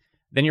up,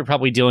 then you're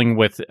probably dealing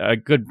with a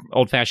good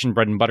old-fashioned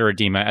bread and butter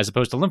edema, as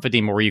opposed to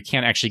lymphedema, where you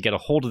can't actually get a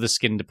hold of the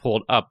skin to pull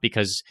it up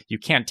because you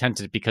can't tent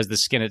it because the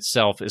skin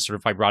itself is sort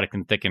of fibrotic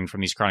and thickened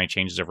from these chronic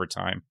changes over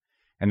time.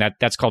 And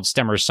that's called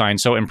Stemmer's sign.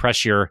 So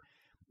impress your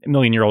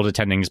million-year-old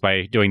attendings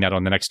by doing that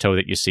on the next toe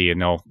that you see,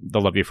 and they'll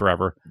love you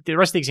forever. The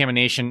rest of the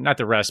examination, not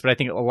the rest, but I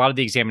think a lot of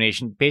the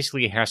examination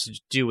basically has to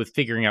do with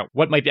figuring out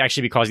what might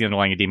actually be causing the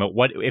underlying edema.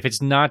 What if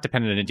it's not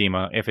dependent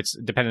edema, if it's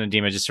dependent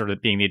edema just sort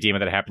of being the edema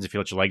that happens if you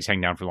let your legs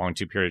hang down for a long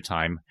period of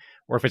time,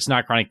 or if it's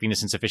not chronic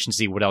venous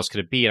insufficiency, what else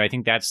could it be? And I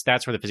think that's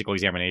where the physical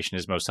examination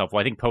is most helpful.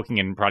 I think poking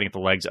and prodding at the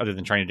legs, other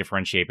than trying to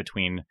differentiate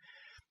between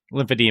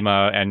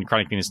lymphedema and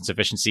chronic venous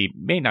insufficiency,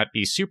 may not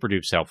be super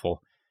duper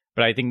helpful.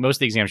 But I think most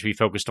of the exams should be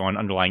focused on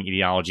underlying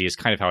etiology is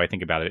kind of how I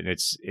think about it.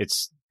 It's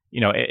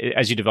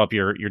as you develop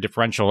your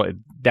differential,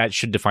 that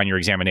should define your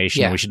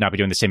examination. Yeah. We should not be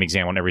doing the same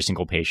exam on every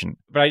single patient.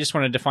 But I just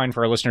want to define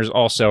for our listeners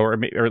also,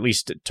 or at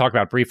least talk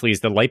about briefly, is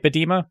the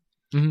lipedema,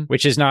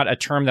 which is not a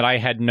term that I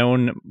had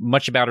known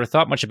much about or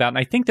thought much about. And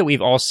I think that we've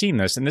all seen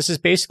this. And this is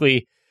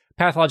basically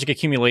pathologic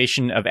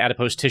accumulation of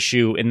adipose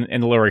tissue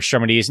in the lower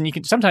extremities, and you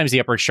can sometimes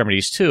the upper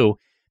extremities too.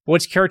 But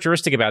what's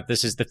characteristic about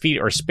this is the feet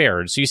are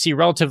spared. So you see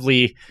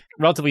relatively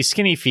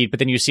skinny feet, but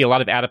then you see a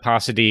lot of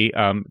adiposity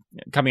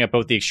coming up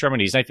both the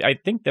extremities. I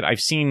think that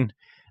I've seen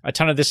a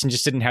ton of this and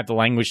just didn't have the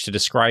language to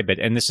describe it.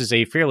 And this is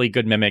a fairly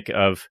good mimic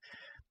of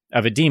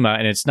edema,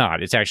 and it's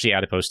not. It's actually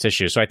adipose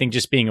tissue. So I think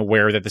just being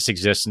aware that this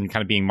exists and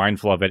kind of being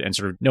mindful of it and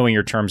sort of knowing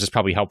your terms is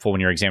probably helpful when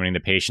you're examining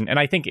the patient. And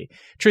I think,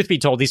 truth be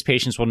told, these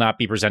patients will not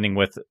be presenting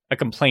with a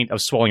complaint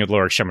of swelling of the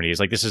lower extremities.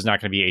 Like, this is not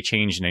going to be a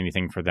change in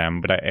anything for them.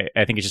 But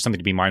I think it's just something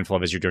to be mindful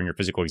of as you're doing your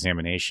physical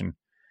examination.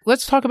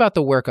 Let's talk about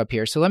the workup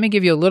here. So let me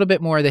give you a little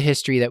bit more of the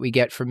history that we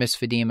get from Miss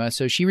Fadima.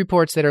 So she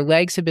reports that her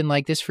legs have been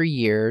like this for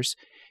years.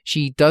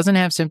 She doesn't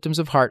have symptoms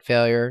of heart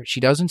failure. She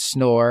doesn't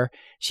snore.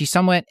 She's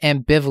somewhat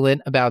ambivalent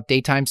about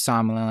daytime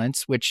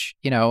somnolence, which,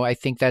 I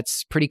think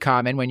that's pretty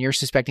common when you're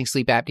suspecting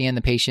sleep apnea and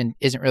the patient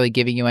isn't really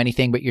giving you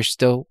anything, but you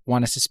still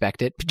want to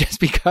suspect it just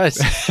because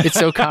it's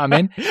so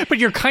common. But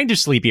you're kind of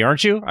sleepy,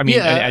 aren't you? I mean,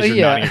 as you're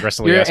nodding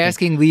aggressively. You're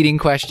asking leading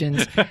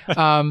questions.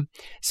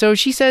 So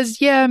she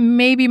says, yeah,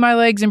 maybe my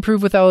legs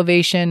improve with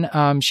elevation.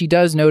 She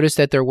does notice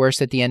that they're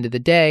worse at the end of the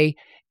day.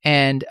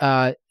 And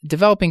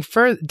delving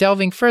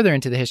further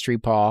into the history,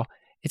 Paul,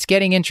 it's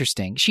getting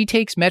interesting. She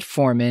takes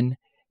metformin,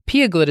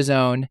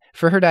 pioglitazone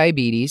for her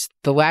diabetes.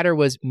 The latter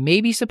was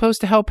maybe supposed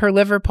to help her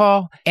liver,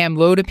 Paul.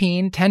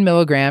 Amlodipine, 10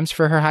 milligrams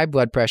for her high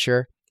blood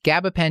pressure.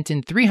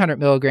 Gabapentin, 300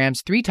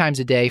 milligrams 3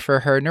 times a day for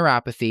her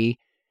neuropathy.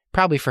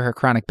 Probably for her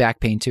chronic back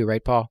pain too,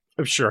 right, Paul?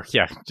 Oh, sure.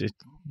 Yeah.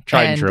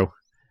 Tried and true.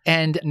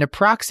 And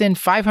naproxen,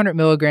 500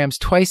 milligrams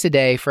twice a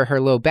day for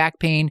her low back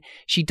pain.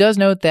 She does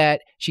note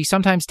that she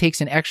sometimes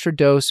takes an extra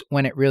dose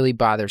when it really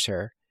bothers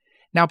her.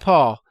 Now,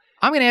 Paul,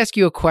 I'm going to ask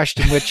you a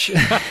question, which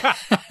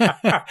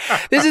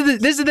this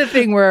is the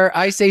thing where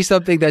I say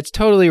something that's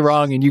totally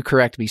wrong and you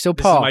correct me. So,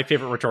 Paul, this is my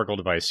favorite rhetorical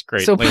device.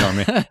 Great, lay it on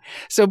me.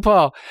 So,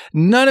 Paul,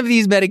 none of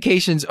these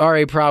medications are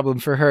a problem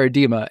for her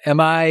edema. Am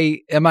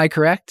I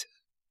correct?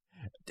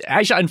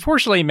 Actually,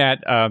 unfortunately, Matt,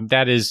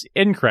 that is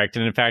incorrect.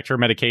 And in fact, her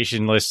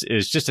medication list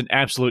is just an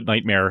absolute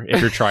nightmare if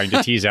you're trying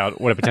to tease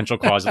out what a potential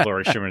cause of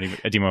lower extremity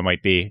edema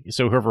might be.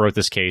 So whoever wrote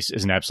this case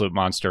is an absolute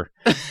monster.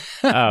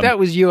 That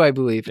was you, I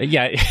believe.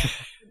 Yeah.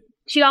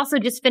 She also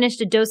just finished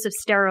a dose of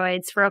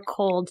steroids for a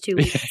cold 2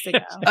 weeks ago.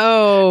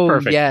 Oh,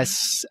 perfect.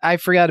 Yes. I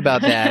forgot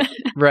about that.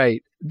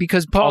 Right.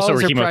 Because Paul also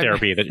her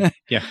chemotherapy.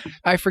 Yeah.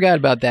 I forgot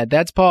about that.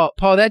 That's Paul.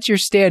 Paul, that's your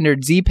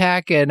standard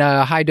Z-Pak and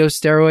high-dose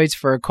steroids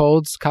for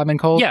colds, common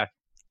cold? Yeah.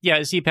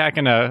 Yeah, Z-Pak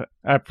and a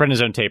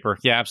prednisone taper.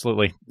 Yeah,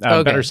 absolutely.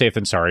 Okay. Better safe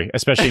than sorry,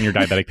 especially in your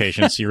diabetic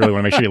patients. You really want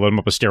to make sure you load them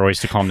up with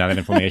steroids to calm down that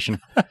inflammation.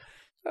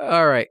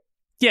 All right.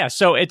 Yeah,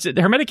 so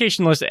her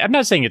medication list. I'm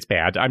not saying it's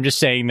bad. I'm just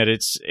saying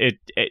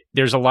that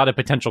there's a lot of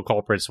potential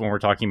culprits when we're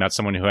talking about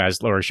someone who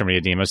has lower extremity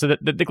edema. So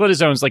the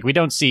glitazones, like, we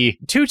don't see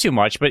too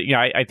much, but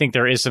I think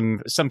there is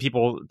some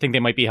people think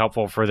they might be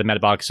helpful for the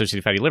metabolic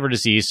associated fatty liver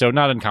disease. So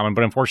not uncommon,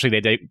 but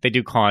unfortunately they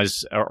do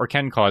cause or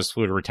can cause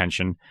fluid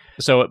retention.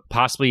 So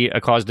possibly a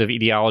causative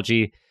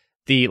etiology.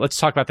 Let's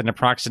talk about the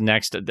naproxen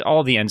next.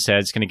 All the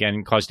NSAIDs can,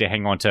 again, cause you to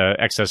hang on to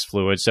excess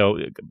fluid. So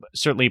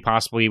certainly,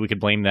 possibly, we could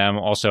blame them.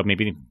 Also,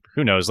 maybe,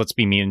 who knows, let's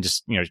be mean and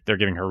just, they're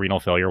giving her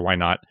renal failure. Why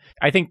not?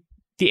 I think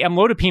the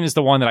amlodipine is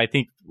the one that I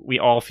think we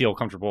all feel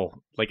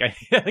comfortable. Like,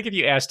 like if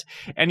you asked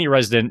any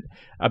resident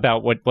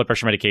about what blood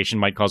pressure medication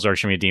might cause lower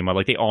extremity edema,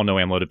 like, they all know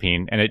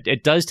amlodipine. And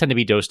it does tend to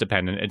be dose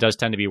dependent. It does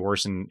tend to be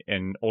worse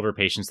in older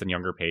patients than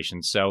younger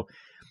patients. So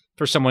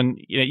for someone,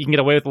 you can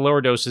get away with the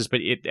lower doses, but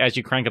as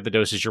you crank up the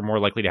doses, you're more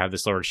likely to have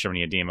this lower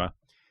extremity edema.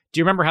 Do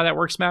you remember how that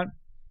works, Matt?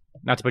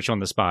 Not to put you on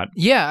the spot.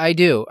 Yeah, I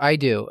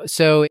do.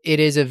 So it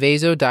is a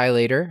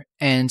vasodilator,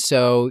 and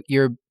so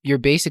you're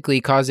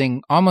basically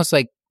causing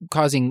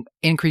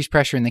increased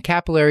pressure in the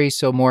capillaries,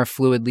 so more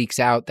fluid leaks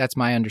out. That's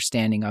my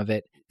understanding of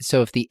it.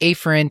 So if the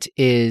afferent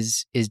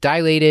is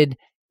dilated,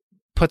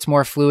 puts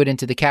more fluid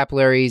into the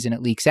capillaries and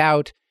it leaks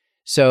out.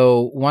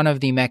 So one of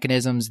the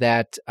mechanisms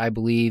that I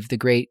believe the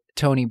great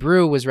Tony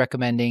Brew was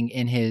recommending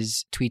in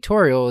his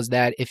tweetorial is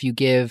that if you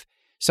give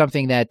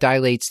something that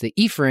dilates the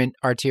efferent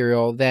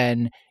arteriole,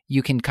 then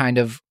you can kind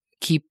of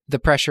keep the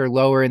pressure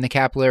lower in the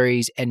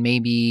capillaries and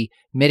maybe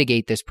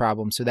mitigate this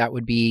problem. So that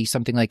would be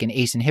something like an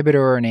ACE inhibitor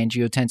or an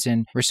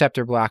angiotensin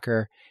receptor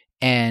blocker.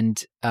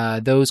 And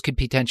those could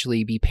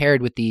potentially be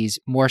paired with these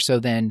more so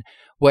than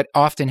what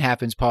often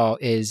happens, Paul,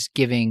 is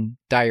giving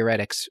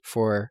diuretics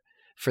for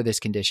this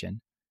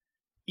condition.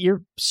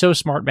 You're so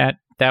smart, Matt.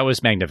 That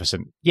was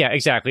magnificent. Yeah,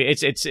 exactly.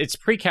 It's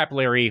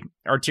precapillary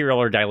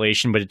arteriolar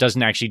dilation, but it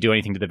doesn't actually do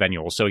anything to the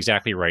venules. So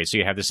exactly right. So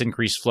you have this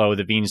increased flow.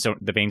 The veins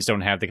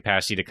don't have the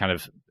capacity to kind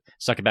of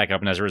suck it back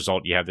up, and as a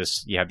result, you have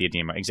the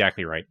edema.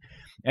 Exactly right.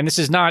 And this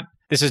is not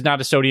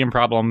a sodium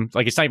problem.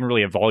 Like, it's not even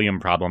really a volume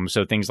problem.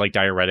 So things like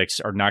diuretics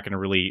are not going to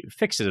really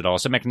fix it at all.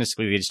 So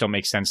mechanistically, they just don't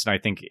make sense. And I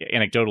think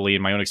anecdotally,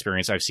 in my own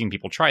experience, I've seen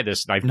people try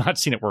this, and I've not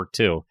seen it work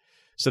too.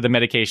 So the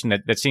medication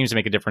that seems to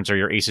make a difference are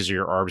your ACEs or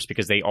your ARBs,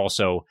 because they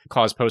also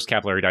cause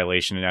post-capillary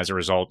dilation. And as a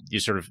result, you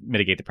sort of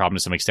mitigate the problem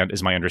to some extent,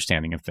 is my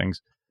understanding of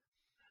things.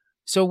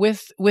 So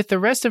with the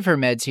rest of her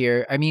meds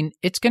here, I mean,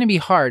 it's going to be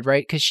hard,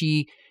 right? Because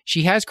she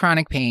has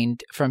chronic pain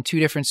from two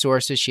different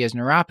sources. She has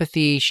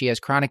neuropathy, she has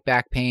chronic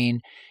back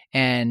pain.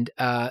 And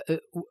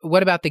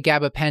what about the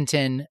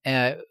gabapentin?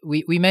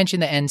 We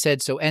mentioned the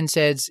NSAIDs. So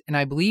NSAIDs, and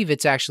I believe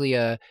it's actually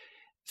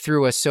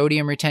through a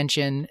sodium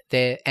retention,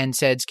 the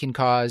NSAIDs can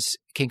cause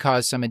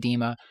some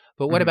edema.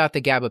 But what about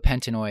the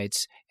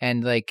gabapentinoids?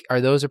 And like, are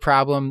those a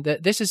problem?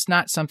 This is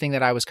not something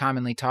that I was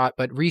commonly taught,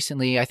 but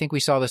recently, I think we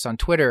saw this on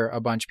Twitter.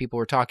 A bunch of people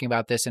were talking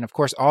about this. And of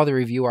course, all the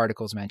review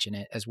articles mention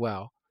it as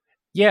well.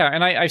 Yeah,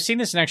 and I've seen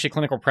this in actually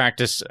clinical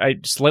practice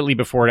slightly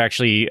before the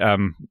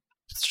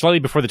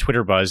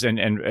Twitter buzz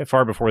and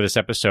far before this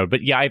episode.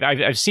 But yeah,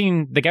 I've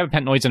seen the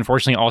gabapentinoids,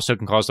 unfortunately, also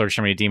can cause lower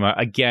extremity edema.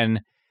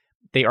 Again,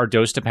 they are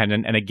dose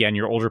dependent, and again,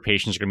 your older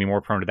patients are going to be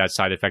more prone to that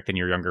side effect than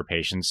your younger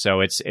patients. So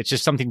it's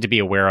just something to be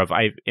aware of.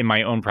 In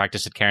my own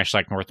practice at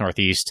Cashlack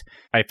Northeast,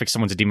 I fixed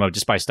someone's edema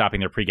just by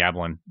stopping their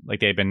pregabalin. Like,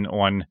 they've been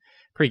on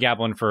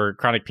pregabalin for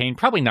chronic pain,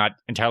 probably not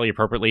entirely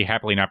appropriately,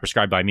 happily not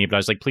prescribed by me, but I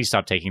was like, please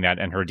stop taking that,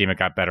 and her edema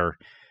got better.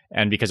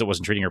 And because it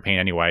wasn't treating her pain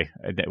anyway,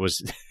 that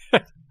was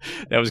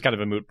kind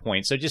of a moot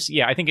point. So just,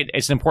 yeah, I think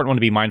it's an important one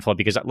to be mindful of,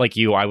 because like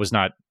you,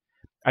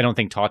 I don't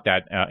think taught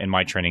that in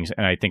my trainings,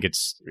 and I think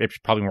it's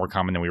probably more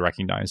common than we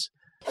recognize.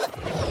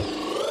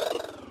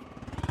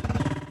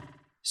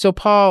 So,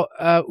 Paul,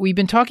 we've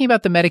been talking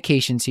about the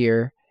medications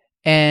here,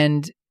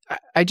 and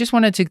I just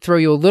wanted to throw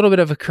you a little bit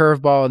of a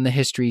curveball in the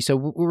history. So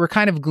we're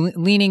kind of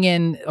leaning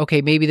in,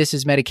 okay, maybe this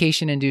is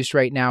medication-induced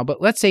right now,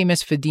 but let's say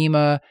Miss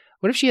Fadima,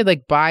 what if she had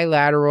like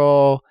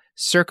bilateral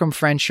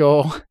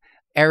circumferential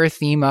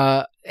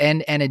erythema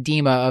and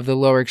edema of the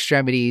lower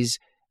extremities?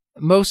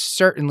 Most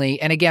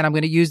certainly, and again, I'm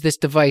going to use this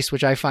device,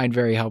 which I find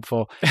very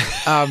helpful.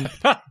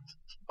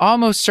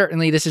 Almost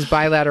certainly, this is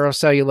bilateral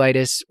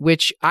cellulitis,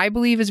 which I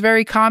believe is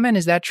very common.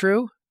 Is that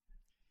true?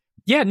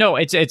 Yeah, no,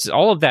 it's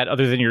all of that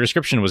other than your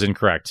description was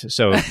incorrect.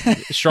 So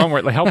strong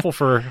word, helpful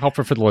for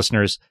the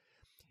listeners.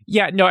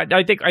 Yeah, no,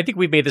 I think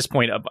we've made this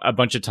point a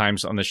bunch of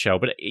times on the show,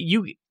 but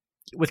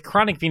with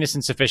chronic venous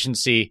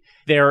insufficiency,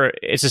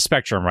 it's a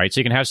spectrum, right? So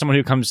you can have someone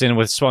who comes in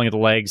with swelling of the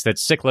legs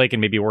that's cyclic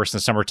and maybe worse in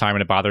the summertime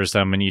and it bothers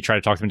them, and you try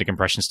to talk them into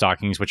compression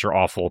stockings, which are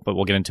awful, but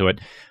we'll get into it.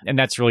 And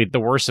that's really the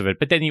worst of it.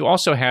 But then you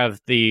also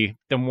have the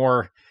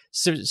more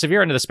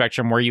severe end of the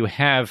spectrum, where you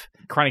have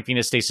chronic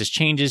venous stasis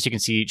changes. You can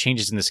see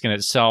changes in the skin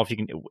itself.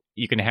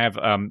 You can have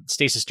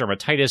stasis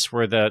dermatitis,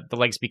 where the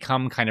legs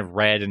become kind of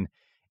red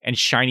and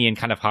shiny and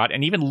kind of hot,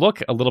 and even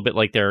look a little bit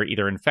like they're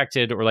either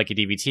infected or like a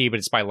DVT, but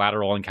it's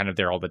bilateral and kind of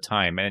there all the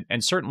time.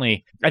 And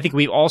certainly, I think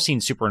we've all seen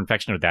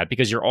superinfection of that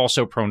because you're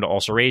also prone to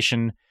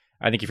ulceration.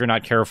 I think if you're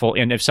not careful,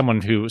 and if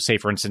someone who, say,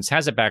 for instance,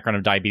 has a background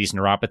of diabetes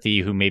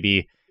neuropathy, who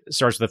maybe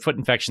starts with a foot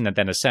infection that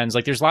then ascends,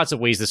 like there's lots of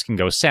ways this can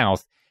go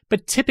south,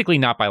 but typically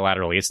not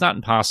bilaterally. It's not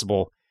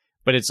impossible,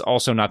 but it's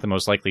also not the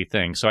most likely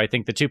thing. So I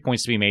think the 2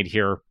 points to be made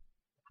here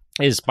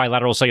is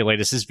bilateral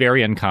cellulitis is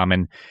very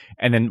uncommon.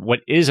 And then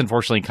what is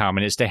unfortunately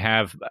common is to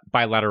have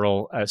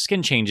bilateral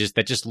skin changes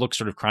that just look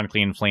sort of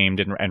chronically inflamed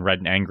and red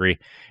and angry.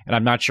 And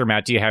I'm not sure,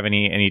 Matt, do you have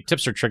any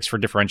tips or tricks for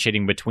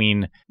differentiating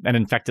between an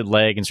infected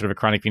leg and sort of a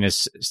chronic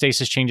venous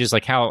stasis changes?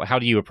 Like how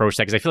do you approach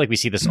that? Because I feel like we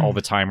see this all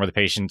the time where the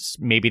patients,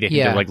 maybe they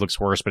think their leg looks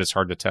worse, but it's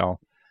hard to tell.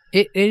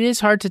 It is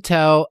hard to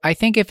tell. I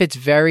think if it's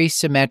very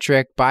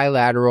symmetric,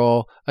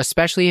 bilateral,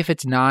 especially if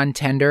it's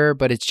non-tender,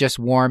 but it's just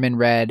warm and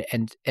red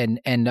and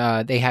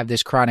they have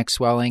this chronic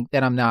swelling,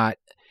 then I'm not,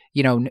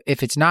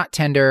 if it's not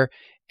tender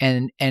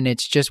and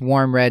it's just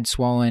warm, red,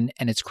 swollen,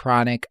 and it's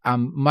chronic,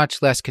 I'm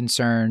much less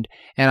concerned.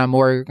 And I'm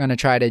more going to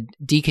try to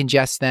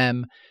decongest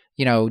them,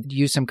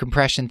 use some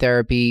compression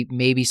therapy,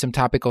 maybe some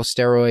topical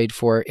steroid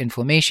for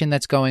inflammation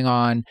that's going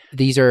on.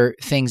 These are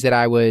things that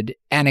I would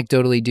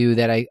anecdotally do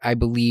that I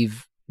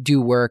believe do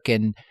work,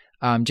 and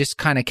just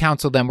kind of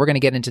counsel them. We're going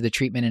to get into the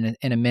treatment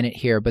in a minute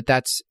here, but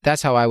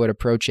that's how I would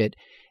approach it.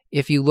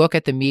 If you look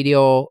at the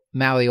medial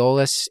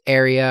malleolus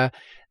area,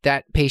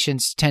 that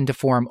patients tend to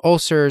form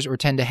ulcers or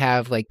tend to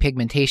have like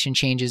pigmentation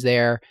changes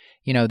there.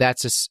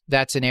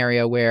 That's an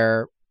area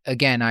where,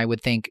 again, I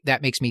would think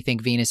that makes me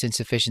think venous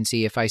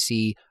insufficiency. If I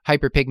see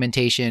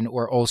hyperpigmentation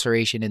or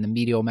ulceration in the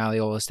medial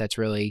malleolus, that's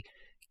really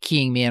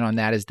keying me in on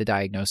that as the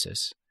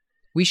diagnosis.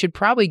 We should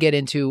probably get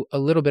into a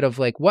little bit of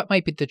like what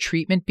might be the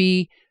treatment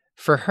be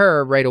for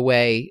her right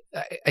away.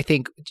 I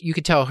think you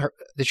could tell her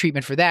the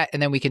treatment for that,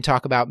 and then we can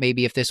talk about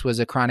maybe if this was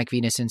a chronic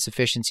venous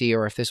insufficiency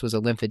or if this was a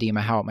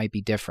lymphedema, how it might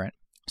be different.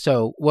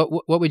 So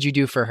what would you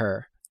do for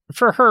her?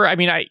 For her, I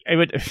mean, I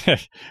would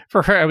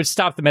for her, I would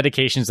stop the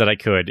medications that I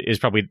could is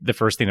probably the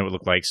first thing that would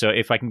look like. So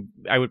if I can,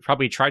 I would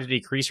probably try to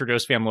decrease her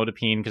dose of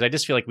amlodipine because I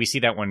just feel like we see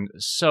that one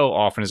so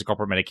often as a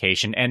culprit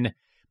medication. And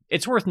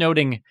it's worth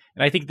noting,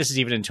 and I think this is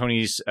even in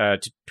Tony's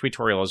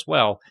tutorial as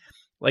well,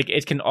 like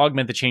it can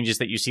augment the changes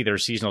that you see that are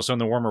seasonal. So in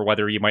the warmer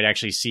weather, you might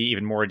actually see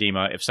even more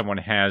edema if someone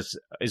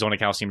is on a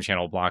calcium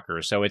channel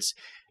blocker. So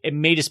it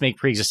may just make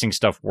pre-existing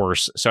stuff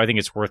worse. So I think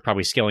it's worth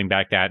probably scaling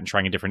back that and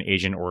trying a different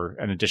agent or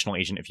an additional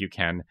agent if you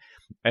can.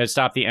 And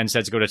stop the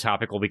NSAIDs, go to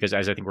topical because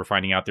as I think we're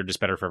finding out, they're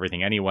just better for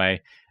everything anyway.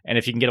 And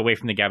if you can get away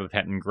from the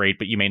gabapentin, great,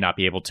 but you may not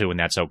be able to, and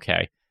that's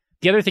okay.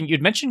 The other thing,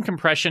 you'd mentioned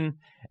compression,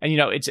 and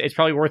it's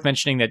probably worth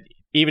mentioning that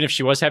even if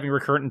she was having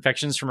recurrent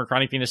infections from her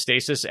chronic venous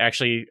stasis,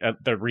 actually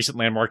the recent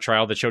landmark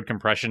trial that showed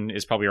compression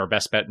is probably our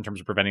best bet in terms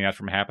of preventing that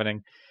from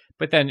happening.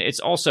 But then it's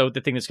also the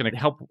thing that's going to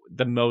help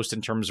the most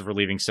in terms of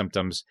relieving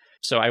symptoms.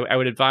 So I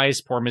would advise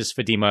poor Ms.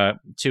 Fadima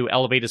to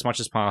elevate as much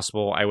as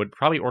possible. I would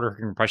probably order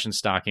her compression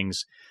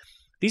stockings.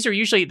 These are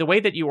usually, the way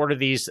that you order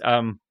these,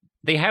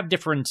 they have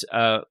different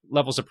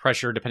levels of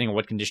pressure depending on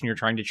what condition you're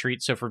trying to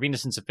treat. So for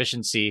venous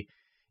insufficiency,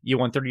 you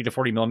want 30 to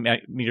 40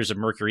 millimeters of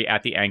mercury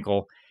at the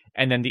ankle.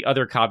 And then the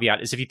other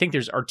caveat is if you think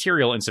there's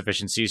arterial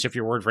insufficiency, so if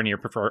you're worried for any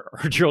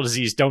arterial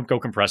disease, don't go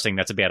compressing.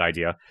 That's a bad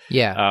idea.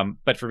 Yeah.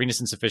 But for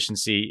venous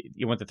insufficiency,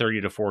 you want the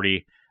 30 to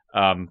 40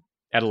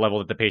 at a level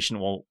that the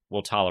patient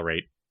will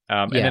tolerate.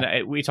 And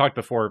then we talked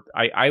before,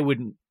 I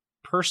wouldn't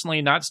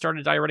personally not start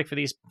a diuretic for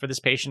this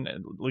patient, at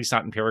least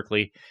not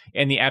empirically,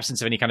 in the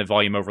absence of any kind of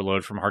volume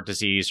overload from heart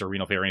disease or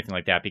renal failure or anything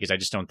like that, because I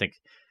just don't think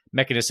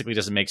mechanistically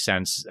doesn't make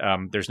sense.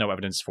 There's no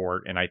evidence for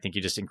it. And I think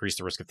you just increase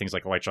the risk of things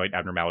like electrolyte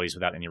abnormalities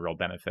without any real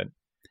benefit.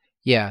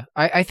 Yeah.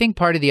 I think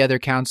part of the other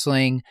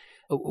counseling,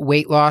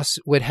 weight loss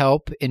would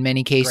help in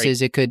many cases.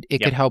 Great.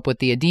 It could help with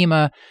the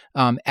edema.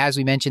 As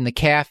we mentioned, the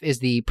calf is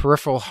the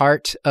peripheral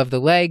heart of the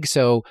leg.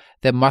 So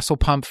the muscle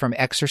pump from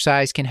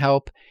exercise can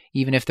help,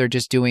 even if they're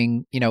just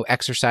doing,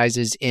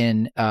 exercises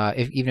even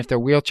if they're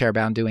wheelchair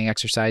bound doing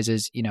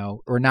exercises,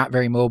 or not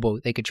very mobile,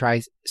 they could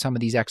try some of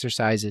these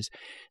exercises.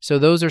 So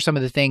those are some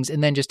of the things.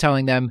 And then just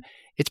telling them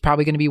it's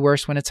probably going to be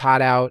worse when it's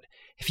hot out.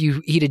 If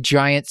you eat a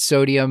giant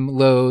sodium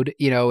load,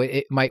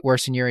 it might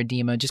worsen your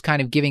edema, just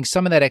kind of giving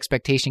some of that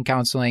expectation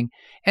counseling.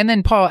 And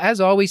then, Paul, as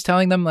always,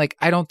 telling them, like,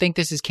 I don't think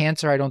this is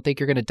cancer. I don't think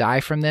you're going to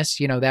die from this.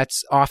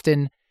 That's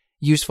often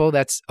useful.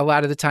 That's a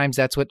lot of the times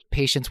that's what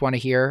patients want to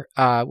hear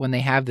when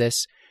they have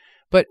this.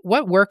 But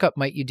what workup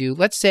might you do?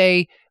 Let's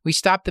say we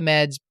stop the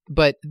meds,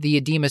 but the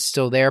edema is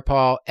still there,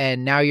 Paul,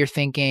 and now you're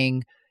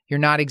thinking you're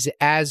not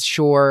as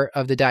sure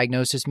of the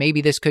diagnosis. Maybe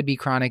this could be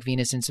chronic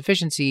venous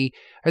insufficiency.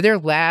 Are there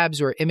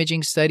labs or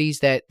imaging studies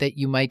that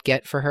you might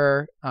get for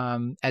her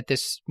at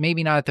this,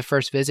 maybe not at the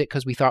first visit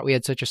because we thought we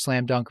had such a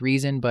slam dunk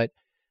reason, but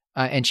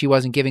and she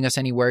wasn't giving us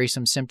any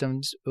worrisome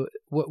symptoms?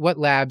 What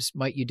labs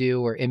might you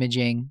do or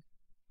imaging?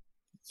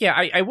 Yeah,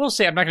 I will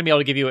say I'm not going to be able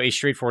to give you a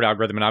straightforward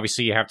algorithm, and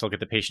obviously you have to look at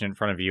the patient in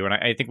front of you. And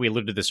I think we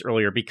alluded to this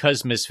earlier,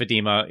 because Ms.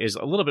 Fadima is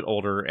a little bit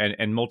older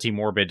and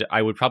multi-morbid,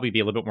 I would probably be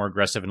a little bit more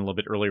aggressive and a little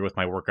bit earlier with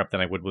my workup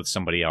than I would with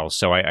somebody else.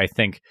 So I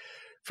think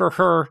for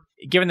her,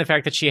 given the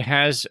fact that she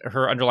has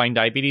her underlying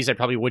diabetes, I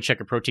probably would check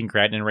a protein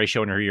creatinine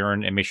ratio in her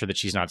urine and make sure that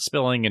she's not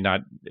spilling and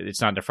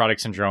it's not nephrotic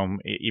syndrome,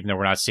 even though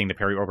we're not seeing the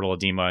periorbital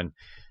edema. And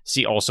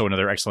see also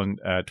another excellent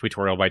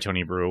tutorial by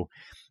Tony Brew.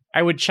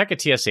 I would check a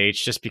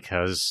TSH just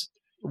because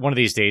one of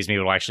these days maybe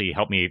it'll actually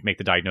help me make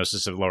the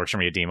diagnosis of lower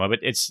extremity edema, but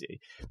it's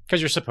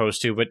because you're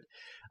supposed to, but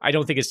I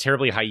don't think it's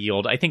terribly high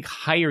yield. I think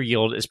higher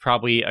yield is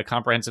probably a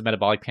comprehensive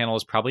metabolic panel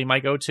is probably my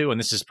go-to, and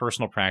this is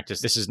personal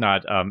practice. This is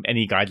not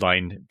any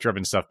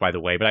guideline-driven stuff, by the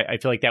way, but I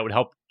feel like that would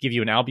help give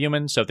you an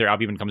albumin. So if their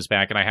albumin comes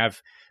back, and I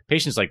have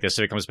patients like this,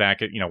 if it comes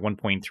back at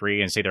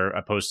 1.3 and say they're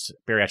a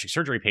post-bariatric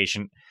surgery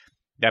patient,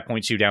 that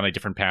points you down a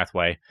different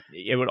pathway.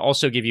 It would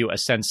also give you a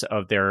sense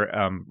of their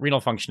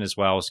renal function as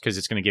well, because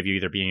it's going to give you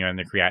either being on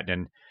the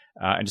creatinine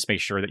and just make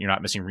sure that you're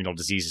not missing renal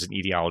disease as an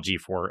etiology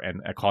for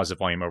a cause of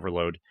volume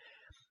overload.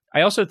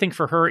 I also think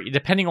for her,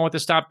 depending on what the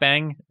stop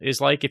bang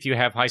is like, if you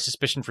have high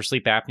suspicion for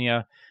sleep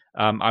apnea,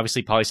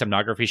 obviously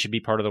polysomnography should be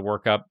part of the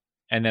workup.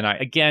 And then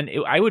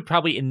I would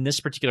probably, in this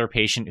particular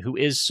patient who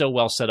is so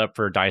well set up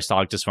for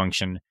diastolic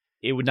dysfunction,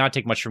 it would not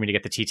take much for me to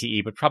get the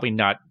TTE, but probably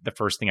not the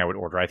first thing I would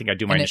order. I think I'd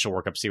do my initial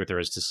workup, see what there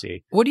is to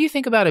see. What do you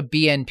think about a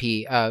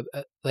BNP?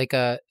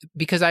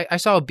 Because I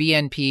saw a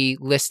BNP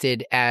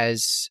listed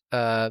as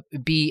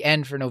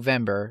BN for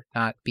November,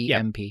 not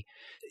BMP. Yeah.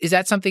 Is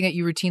that something that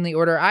you routinely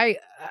order? I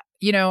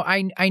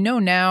know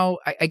now,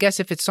 I guess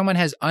if it's someone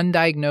has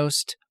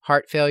undiagnosed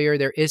heart failure,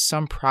 there is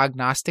some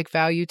prognostic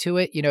value to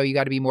it. You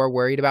got to be more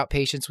worried about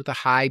patients with a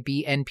high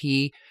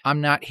BNP. I'm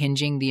not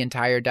hinging the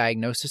entire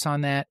diagnosis on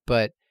that,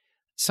 but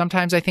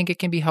sometimes I think it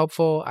can be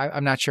helpful.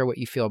 I'm not sure what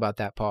you feel about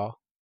that, Paul.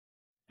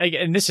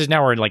 And this is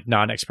now our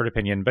non-expert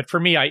opinion, but for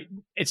me,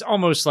 it's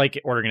almost like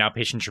ordering an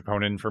outpatient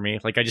troponin for me.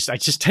 I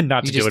just tend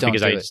not to do it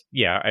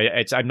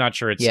because I'm not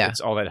sure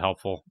it's all that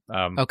helpful.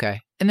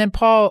 Okay. And then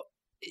Paul,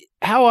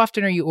 how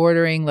often are you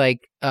ordering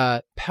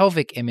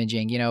pelvic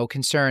imaging,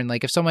 concern?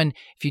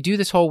 If you do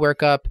this whole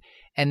workup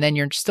and then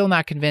you're still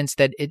not convinced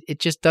that it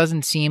just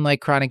doesn't seem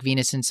like chronic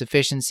venous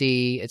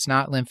insufficiency, it's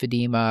not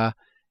lymphedema,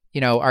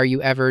 are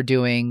you ever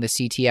doing the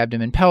CT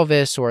abdomen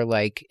pelvis, or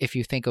if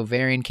you think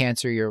ovarian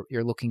cancer,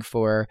 you're looking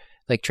for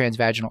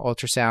transvaginal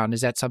ultrasound?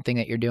 Is that something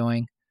that you're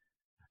doing?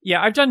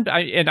 Yeah, I've done,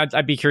 and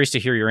I'd be curious to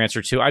hear your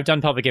answer too. I've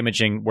done pelvic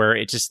imaging where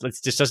it just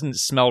doesn't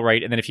smell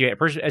right, and then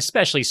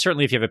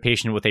certainly if you have a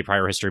patient with a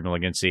prior history of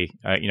malignancy,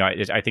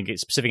 I think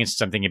it's specific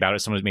instance I'm thinking about it.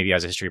 Someone who maybe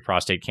has a history of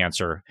prostate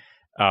cancer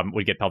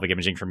would get pelvic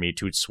imaging from me,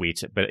 too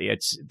sweet. But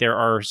there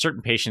are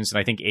certain patients, and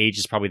I think age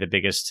is probably the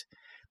biggest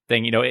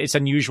thing. It's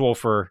unusual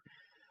for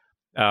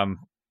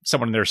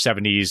someone in their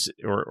 70s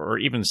or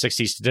even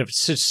 60s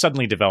to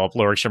suddenly develop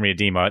lower extremity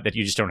edema that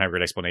you just don't have a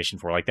good explanation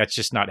for. That's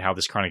just not how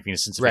this chronic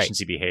venous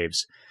insufficiency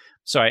behaves.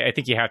 So I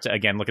think you have to,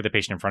 again, look at the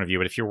patient in front of you.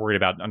 But if you're worried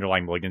about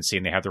underlying malignancy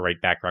and they have the right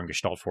background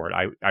gestalt for it,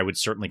 I would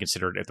certainly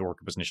consider it if the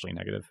workup was initially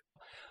negative.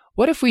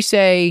 What if we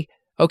say,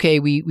 okay,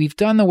 we've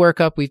done the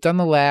workup, we've done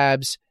the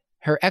labs,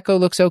 her echo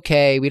looks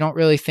okay. We don't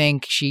really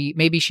think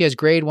maybe she has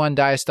grade 1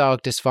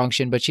 diastolic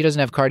dysfunction, but she doesn't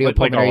have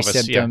cardiopulmonary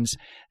symptoms.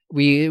 Yeah.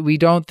 We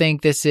don't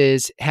think this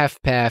is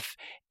HFpEF,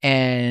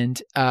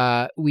 and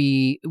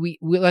we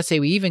let's say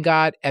we even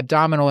got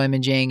abdominal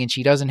imaging, and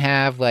she doesn't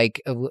have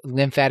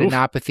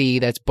lymphadenopathy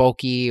that's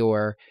bulky,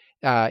 or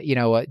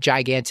a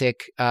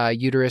gigantic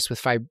uterus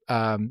with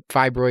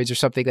fibroids or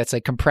something that's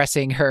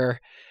compressing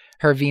her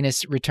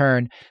venous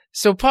return.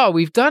 So Paul,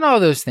 we've done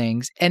all those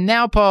things, and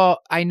now Paul,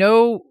 I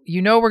know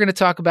we're going to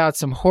talk about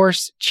some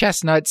horse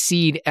chestnut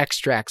seed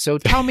extract. So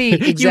tell me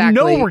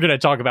exactly. We're going to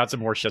talk about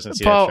some horse chestnut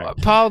seed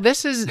extract. Paul,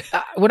 this is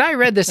when I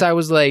read this, I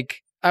was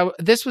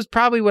this was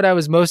probably what I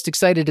was most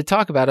excited to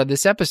talk about on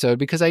this episode,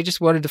 because I just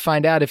wanted to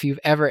find out if you've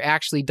ever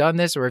actually done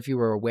this, or if you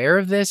were aware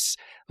of this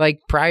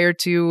prior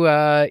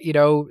to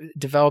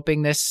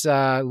developing this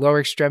lower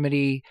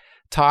extremity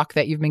talk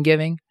that you've been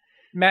giving.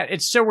 Matt,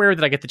 it's so rare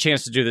that I get the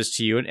chance to do this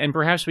to you, and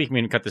perhaps we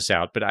can cut this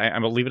out, but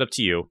I'm going to leave it up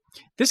to you.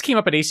 This came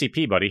up at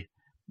ACP, buddy.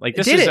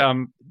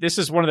 This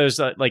is one of those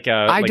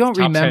I don't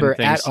remember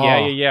at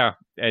all. Yeah.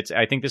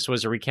 I think this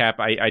was a recap.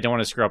 I don't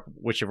want to screw up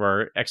which of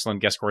our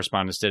excellent guest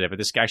correspondents did it, but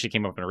this actually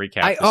came up in a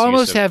recap. I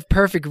almost have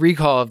perfect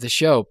recall of the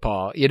show,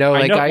 Paul. I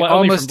almost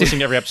only from listening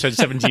to every episode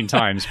 17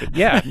 times. But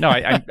yeah, no,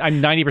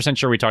 I'm 90%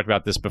 sure we talked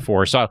about this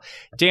before. So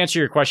to answer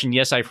your question,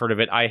 yes, I've heard of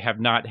it. I have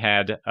not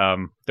had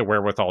the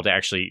wherewithal to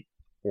actually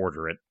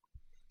order it.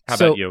 How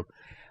about you?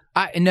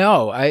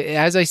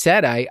 As I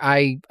said,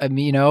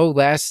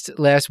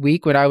 last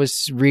week when I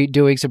was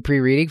doing some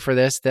pre-reading for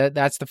this,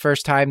 that's the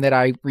first time that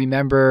I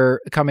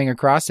remember coming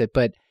across it.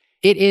 But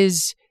it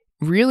is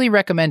really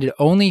recommended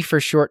only for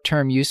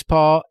short-term use,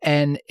 Paul.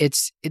 And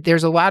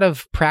there's a lot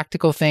of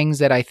practical things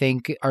that I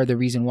think are the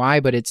reason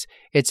why. But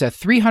it's a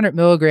 300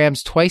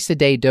 milligrams twice a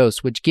day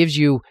dose, which gives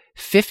you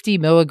 50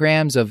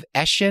 milligrams of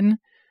eshin,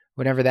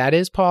 whatever that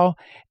is, Paul.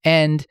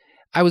 And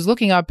I was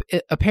looking up,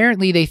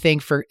 apparently they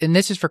think and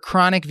this is for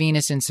chronic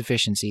venous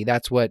insufficiency.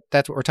 That's what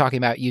we're talking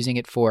about using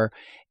it for.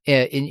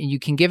 And you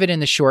can give it in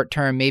the short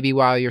term, maybe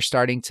while you're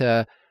starting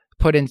to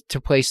put into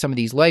place some of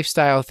these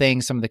lifestyle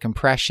things, some of the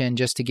compression,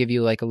 just to give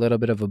you like a little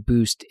bit of a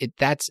boost.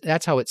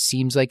 That's how it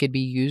seems like it'd be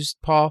used,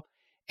 Paul.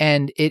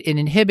 And it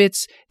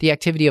inhibits the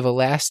activity of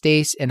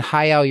elastase and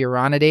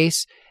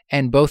hyaluronidase,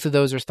 and both of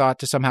those are thought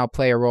to somehow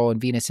play a role in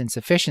venous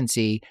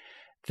insufficiency.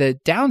 The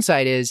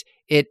downside is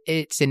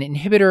it's an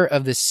inhibitor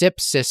of the CYP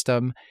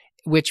system,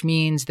 which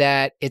means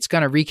that it's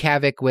going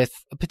to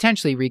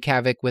potentially wreak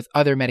havoc with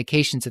other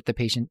medications that the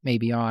patient may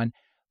be on.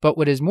 But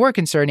what is more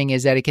concerning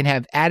is that it can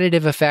have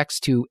additive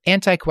effects to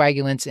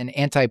anticoagulants and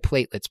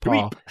antiplatelets,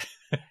 Paul.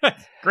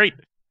 Great.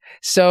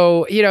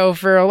 So,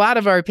 for a lot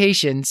of our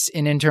patients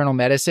in internal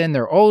medicine,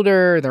 they're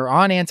older, they're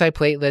on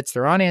antiplatelets,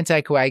 they're on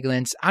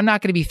anticoagulants. I'm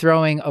not going to be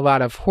throwing a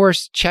lot of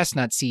horse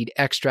chestnut seed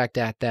extract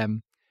at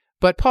them.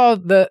 But Paul,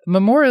 the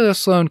Memorial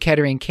Sloan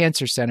Kettering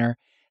Cancer Center,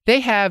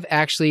 they have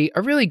actually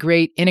a really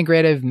great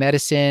integrative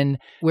medicine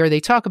where they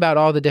talk about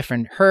all the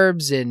different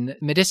herbs and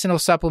medicinal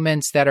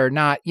supplements that are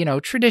not,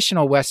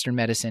 traditional Western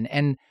medicine.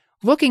 And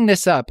looking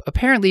this up,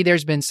 apparently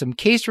there's been some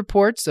case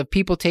reports of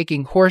people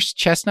taking horse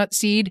chestnut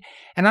seed.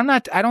 And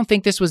I don't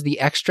think this was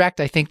the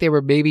extract. I think they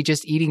were maybe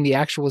just eating the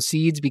actual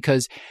seeds,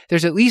 because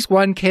there's at least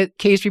one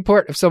case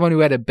report of someone who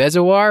had a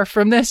bezoar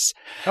from this.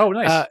 Oh,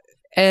 nice.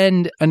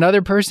 And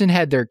another person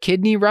had their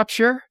kidney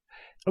rupture.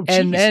 Oh,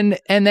 and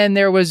then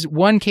there was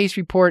one case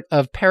report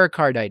of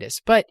pericarditis.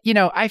 But,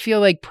 I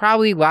feel like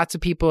probably lots of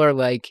people are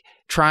like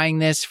trying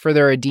this for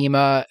their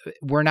edema.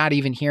 We're not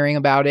even hearing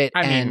about it.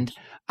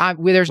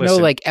 There's no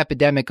like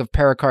epidemic of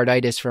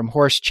pericarditis from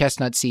horse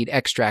chestnut seed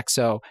extract.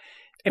 So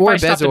if I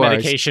stopped the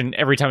medication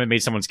every time it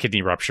made someone's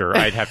kidney rupture,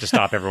 I'd have to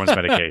stop everyone's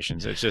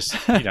medications. It's just,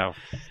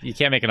 you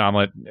can't make an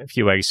omelet, a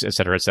few eggs, et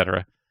cetera, et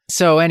cetera.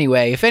 So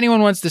anyway, if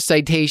anyone wants the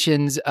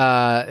citations,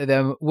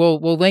 then we'll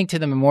link to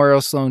the Memorial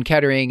Sloan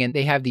Kettering, and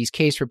they have these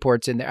case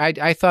reports in there.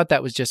 I thought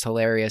that was just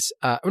hilarious.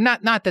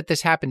 Not that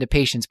this happened to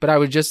patients, but I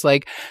was just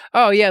like,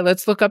 oh yeah,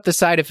 let's look up the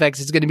side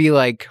effects. It's going to be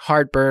like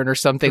heartburn or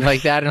something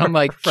like that. And I'm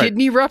like, right.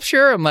 Kidney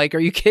rupture? I'm like, are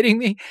you kidding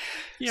me?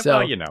 Yeah,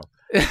 well,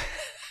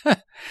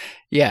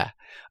 yeah.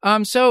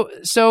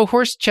 So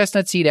horse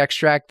chestnut seed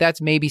extract, that's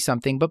maybe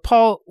something. But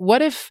Paul,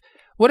 what if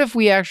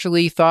we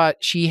actually thought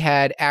she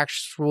had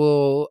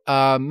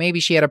maybe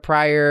she had a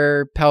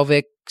prior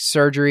pelvic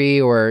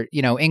surgery or,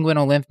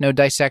 inguinal lymph node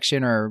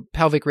dissection or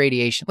pelvic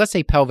radiation? Let's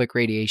say pelvic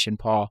radiation,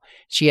 Paul.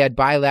 She had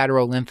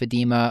bilateral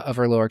lymphedema of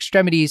her lower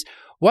extremities.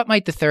 What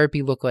might the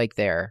therapy look like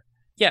there?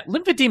 Yeah,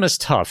 lymphedema is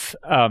tough.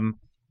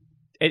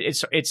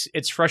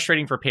 It's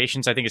frustrating for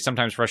patients. I think it's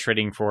sometimes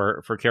frustrating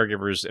for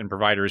caregivers and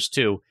providers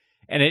too.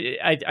 And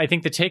I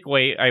think the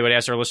takeaway I would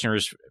ask our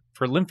listeners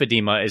for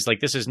lymphedema is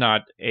like, this is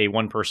not a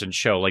one-person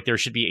show. Like, there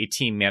should be a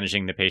team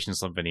managing the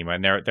patient's lymphedema.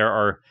 And there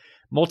are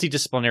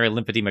multidisciplinary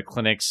lymphedema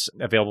clinics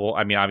available.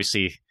 I mean,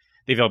 obviously,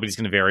 the availability is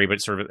going to vary,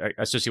 but sort of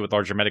associated with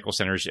larger medical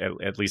centers,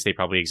 at least they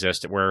probably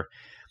exist, where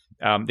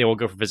they will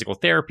go for physical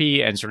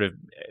therapy and sort of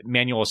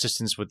manual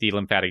assistance with the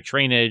lymphatic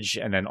drainage,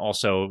 and then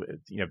also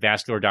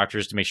vascular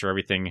doctors to make sure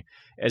everything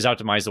is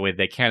optimized the way that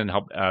they can and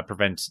help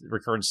prevent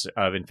recurrence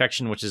of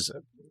infection,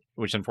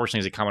 which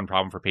unfortunately is a common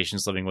problem for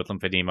patients living with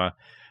lymphedema.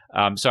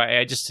 So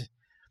I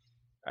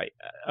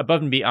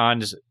above and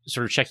beyond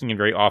sort of checking in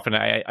very often,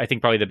 I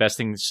think probably the best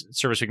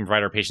service we can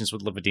provide our patients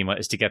with lymphedema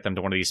is to get them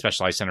to one of these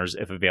specialized centers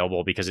if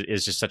available, because it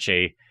is just such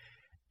a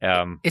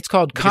it's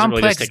called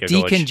complex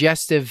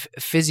decongestive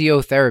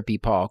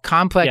physiotherapy, Paul.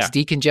 Complex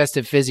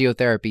decongestive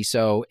physiotherapy.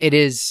 So it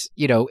is,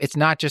 it's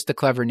not just a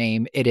clever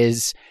name. It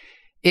is,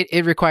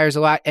 it requires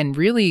a lot. And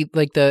really,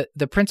 like the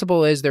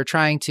principle is they're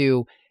trying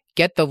to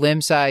get the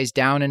limb size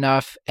down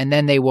enough, and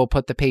then they will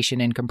put the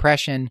patient in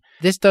compression.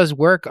 This does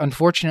work.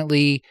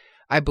 Unfortunately,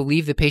 I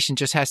believe the patient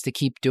just has to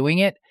keep doing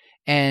it.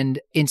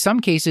 And in some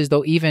cases,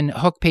 they'll even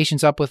hook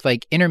patients up with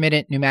like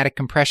intermittent pneumatic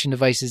compression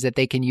devices that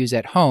they can use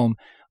at home,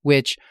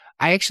 which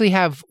I actually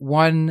have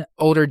one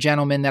older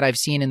gentleman that I've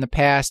seen in the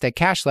past at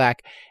Cashlack,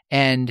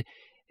 and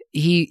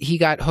he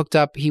got hooked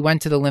up. He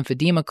went to the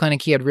lymphedema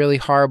clinic. He had really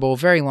horrible,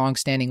 very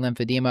long-standing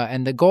lymphedema,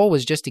 and the goal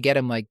was just to get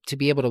him like to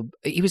be able to.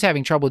 He was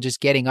having trouble just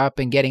getting up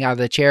and getting out of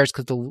the chairs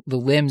because the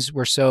limbs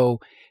were so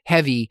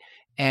heavy,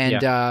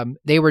 and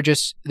they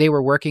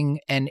were working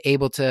and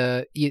able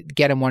to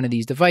get him one of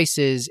these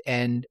devices.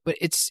 But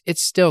it's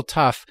still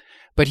tough.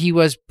 But he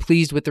was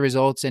pleased with the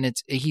results, and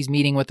he's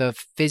meeting with a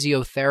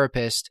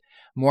physiotherapist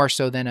more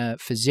so than a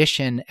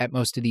physician at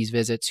most of these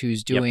visits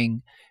who's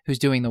doing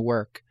the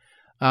work.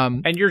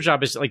 And your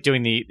job is like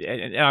doing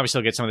and obviously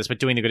I'll get some of this, but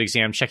doing the good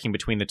exam, checking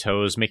between the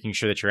toes, making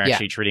sure that you're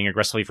actually treating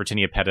aggressively for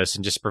tinea pedis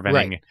and just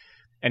preventing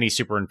any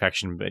super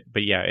infection.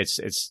 But yeah,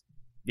 it's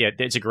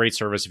a great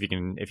service if you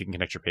can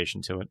connect your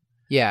patient to it.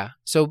 Yeah.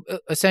 So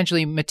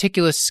essentially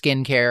meticulous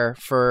skin care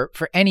for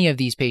any of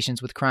these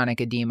patients with chronic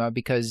edema,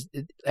 because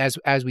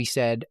as we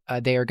said,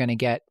 they are going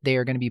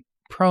to be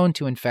prone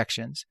to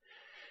infections.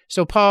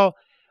 So Paul,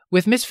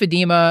 with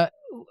lymphedema,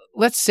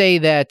 let's say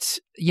that,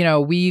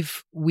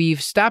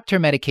 we've stopped her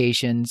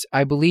medications.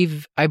 I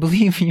believe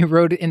you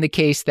wrote in the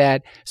case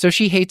that, so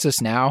she hates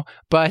us now,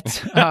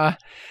 but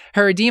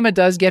her edema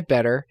does get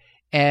better.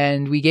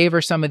 And we gave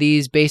her some of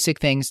these basic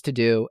things to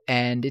do.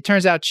 And it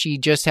turns out she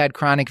just had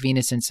chronic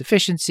venous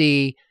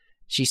insufficiency.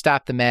 She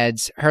stopped the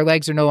meds. Her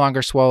legs are no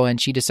longer swollen.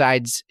 She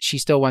decides she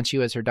still wants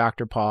you as her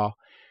Dr. Paul.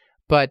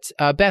 But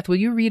Beth, will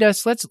you read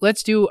us?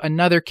 Let's do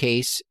another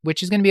case,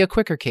 which is going to be a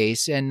quicker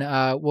case, and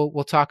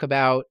we'll talk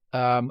about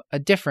a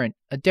different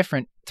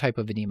type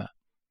of edema.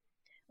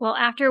 Well,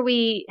 after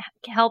we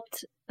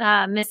helped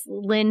Miss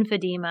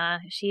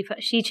Lymphedema,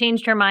 she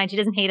changed her mind. She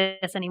doesn't hate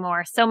us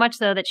anymore. So much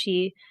so that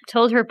she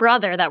told her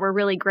brother that we're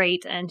really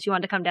great, and she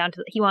wanted to come down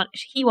to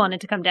he wanted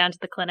to come down to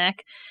the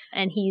clinic,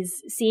 and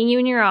he's seeing you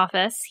in your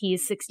office.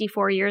 He's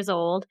 64 years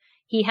old.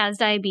 He has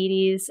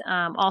diabetes,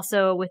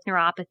 also with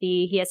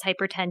neuropathy. He has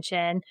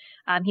hypertension.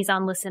 He's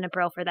on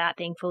lisinopril for that,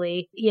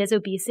 thankfully. He has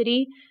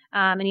obesity,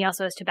 and he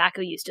also has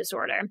tobacco use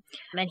disorder.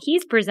 And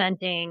he's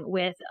presenting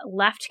with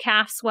left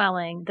calf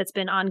swelling that's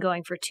been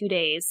ongoing for 2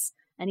 days.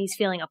 And he's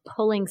feeling a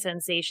pulling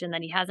sensation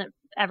that he hasn't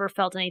ever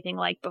felt anything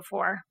like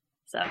before.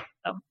 So,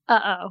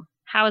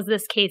 how is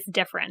this case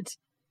different?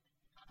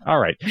 All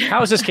right.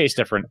 How is this case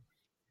different?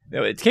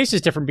 The case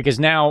is different because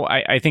now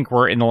I think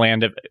we're in the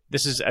land of,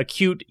 this is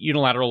acute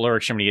unilateral lower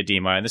extremity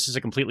edema, and this is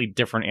a completely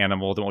different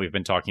animal than what we've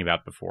been talking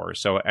about before.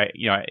 So,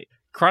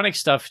 chronic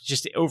stuff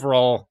just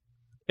overall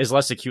is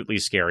less acutely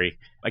scary.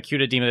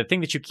 Acute edema, the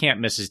thing that you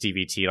can't miss is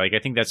DVT. I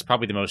think that's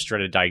probably the most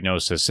dreaded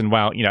diagnosis. And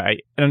while,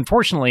 and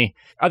unfortunately,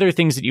 other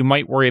things that you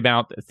might worry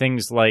about,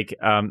 things like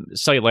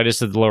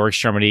cellulitis of the lower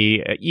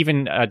extremity,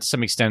 even to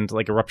some extent,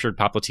 like a ruptured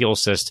popliteal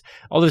cyst,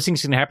 all those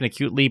things can happen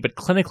acutely, but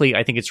clinically,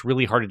 I think it's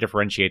really hard to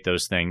differentiate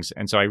those things.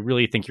 And so I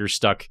really think you're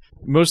stuck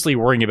mostly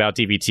worrying about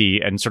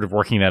DVT and sort of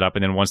working that up.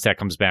 And then once that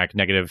comes back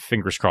negative,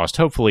 fingers crossed,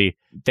 hopefully,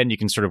 then you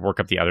can sort of work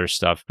up the other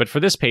stuff. But for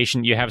this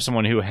patient, you have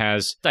someone who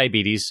has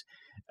diabetes,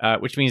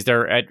 which means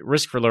they're at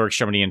risk for lower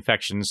extremity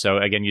infections. So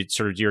again, you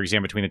sort of do your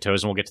exam between the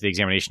toes, and we'll get to the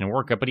examination and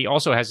workup. But he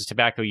also has his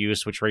tobacco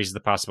use, which raises the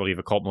possibility of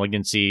occult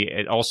malignancy.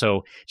 It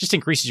also just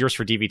increases your risk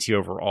for DVT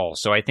overall.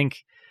 So I think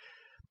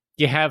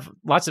you have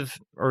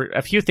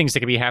a few things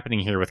that could be happening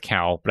here with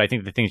Cal. But I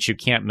think the thing that you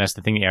can't miss,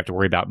 the thing that you have to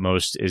worry about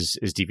most is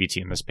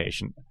DVT in this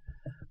patient.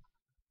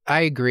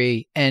 I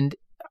agree. And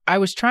I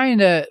was trying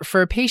to,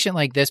 for a patient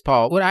like this,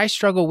 Paul, what I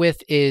struggle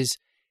with is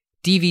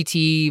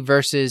DVT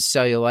versus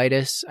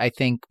cellulitis. I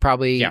think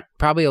probably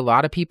a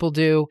lot of people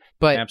do,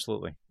 but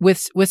absolutely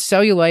with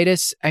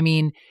cellulitis, I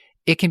mean,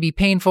 it can be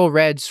painful,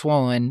 red,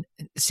 swollen,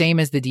 same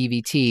as the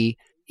DVT.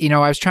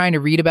 I was trying to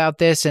read about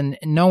this, and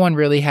no one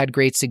really had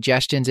great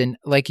suggestions. And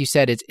like you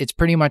said, it's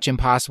pretty much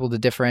impossible to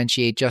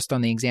differentiate just on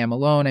the exam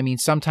alone. I mean,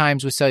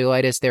 sometimes with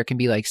cellulitis, there can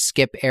be like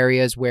skip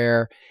areas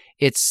where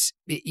it's,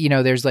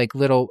 there's like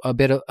a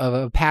bit of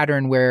a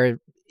pattern where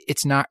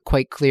it's not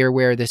quite clear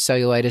where the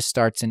cellulitis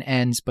starts and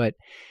ends, but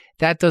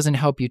that doesn't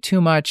help you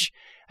too much.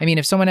 I mean,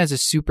 if someone has a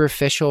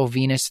superficial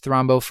venous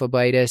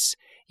thrombophlebitis,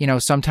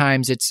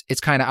 sometimes it's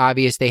kind of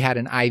obvious they had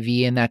an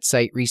IV in that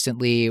site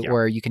recently,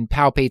 or you can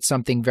palpate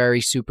something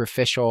very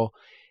superficial.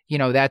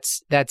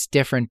 That's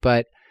different.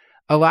 But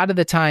a lot of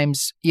the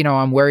times,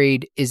 I'm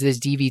worried, is this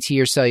DVT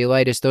or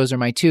cellulitis? Those are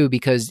my two,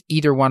 because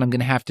either one I'm going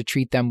to have to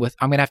treat them with.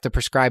 I'm going to have to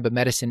prescribe a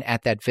medicine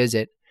at that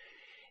visit.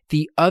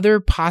 The other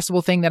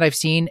possible thing that I've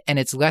seen, and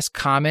it's less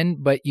common,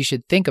 but you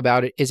should think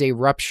about it, is a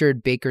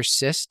ruptured Baker's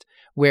cyst,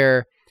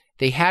 where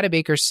they had a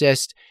Baker's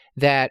cyst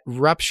that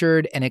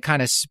ruptured and it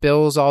kind of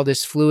spills all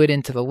this fluid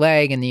into the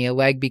leg, and the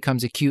leg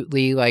becomes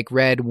acutely like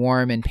red,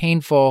 warm, and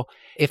painful.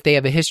 If they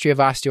have a history of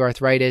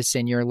osteoarthritis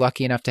and you're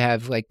lucky enough to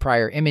have like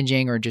prior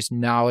imaging or just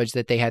knowledge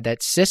that they had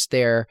that cyst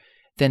there,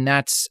 then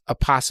that's a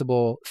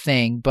possible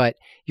thing, but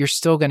you're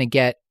still going to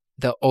get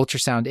the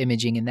ultrasound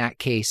imaging in that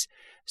case.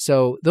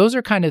 So those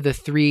are kind of the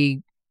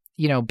three,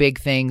 big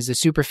things: the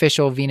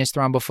superficial venous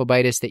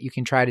thrombophlebitis that you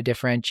can try to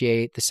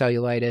differentiate, the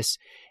cellulitis,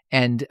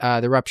 and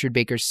the ruptured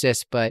Baker's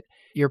cyst. But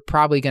you're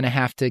probably going to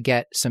have to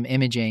get some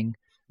imaging.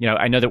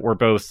 I know that we're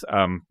both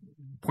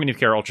point of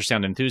care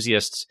ultrasound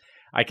enthusiasts.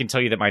 I can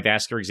tell you that my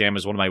vascular exam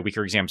is one of my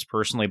weaker exams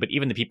personally, but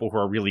even the people who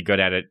are really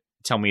good at it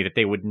tell me that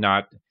they would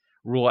not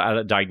rule out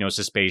a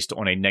diagnosis based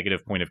on a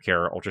negative point of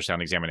care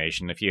ultrasound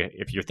examination. If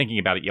you're thinking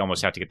about it, you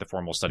almost have to get the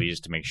formal studies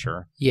to make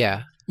sure.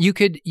 Yeah. You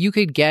could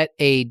get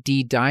a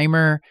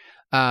D-dimer,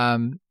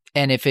 and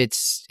if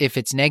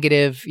it's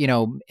negative,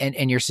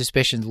 and your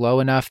suspicion's low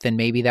enough, then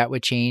maybe that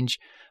would change.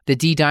 The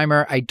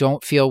D-dimer, I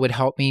don't feel would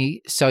help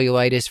me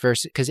cellulitis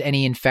versus, because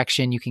any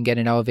infection, you can get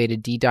an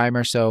elevated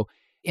D-dimer. So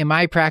in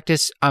my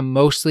practice,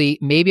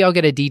 maybe I'll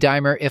get a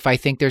D-dimer if I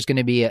think there's going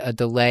to be a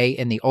delay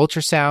in the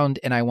ultrasound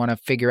and I want to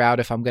figure out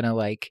if I'm going to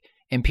like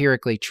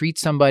empirically treat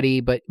somebody.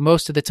 But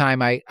most of the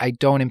time I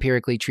don't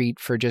empirically treat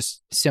for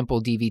just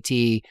simple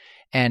DVT,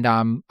 and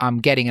I'm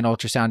getting an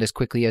ultrasound as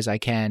quickly as I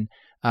can,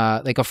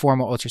 like a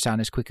formal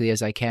ultrasound as quickly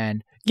as I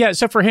can. Yeah,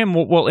 so for him,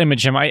 we'll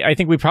image him. I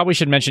think we probably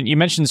should mention, you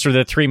mentioned sort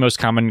of the three most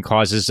common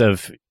causes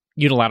of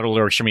unilateral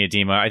lower extremity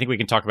edema. I think we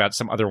can talk about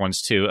some other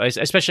ones too.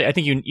 Especially, I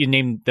think you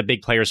named the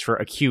big players for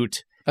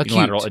acute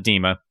unilateral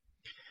edema.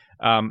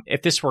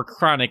 If this were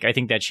chronic, I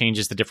think that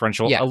changes the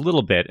differential a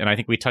little bit. And I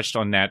think we touched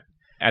on that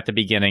at the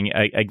beginning.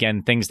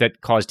 Again, things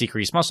that cause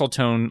decreased muscle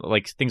tone,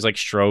 like things like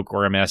stroke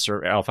or MS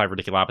or L5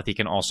 radiculopathy,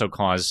 can also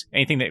cause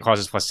anything that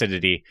causes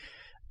flaccidity,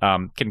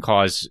 can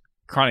cause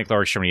chronic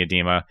lower extremity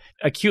edema.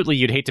 Acutely,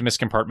 you'd hate to miss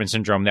compartment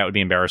syndrome. That would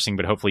be embarrassing,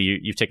 but hopefully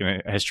you've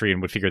taken a history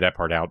and would figure that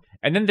part out.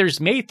 And then there's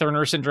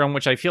May-Thurner syndrome,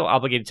 which I feel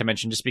obligated to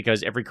mention just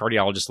because every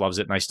cardiologist loves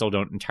it, and I still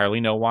don't entirely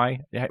know why.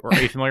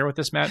 Are you familiar with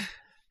this, Matt?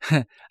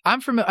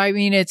 I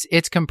mean,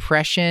 it's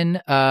compression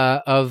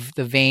of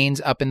the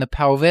veins up in the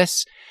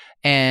pelvis.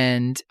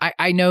 And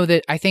I know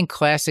that I think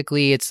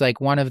classically it's like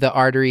one of the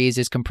arteries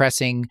is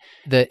compressing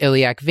the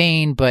iliac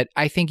vein, but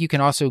I think you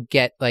can also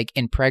get like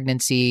in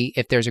pregnancy,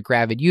 if there's a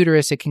gravid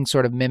uterus, it can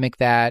sort of mimic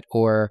that,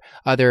 or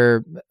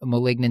other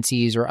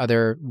malignancies or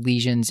other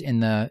lesions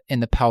in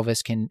the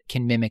pelvis can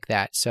mimic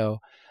that. So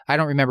I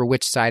don't remember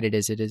which side it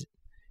is.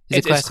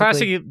 It's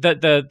classically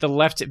the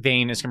left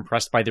vein is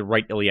compressed by the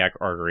right iliac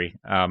artery,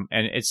 and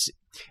it's.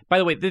 By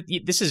the way,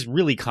 this is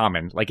really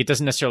common. Like, it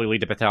doesn't necessarily lead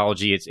to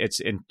pathology.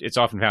 It's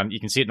often found. You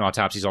can see it in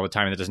autopsies all the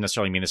time, and that doesn't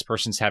necessarily mean this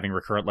person's having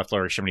recurrent left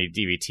lower extremity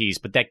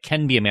DVTs, but that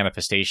can be a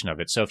manifestation of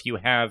it. So if you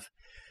have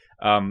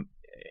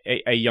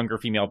a younger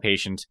female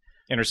patient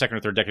in her second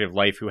or third decade of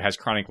life who has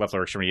chronic left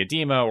lower extremity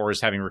edema or is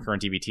having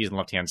recurrent DVTs on the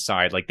left-hand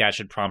side, like, that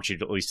should prompt you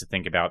to at least to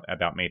think about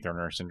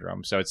May-Thurner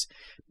syndrome. So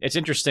it's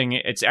interesting.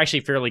 It's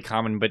actually fairly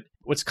common, but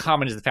what's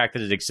common is the fact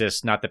that it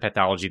exists, not the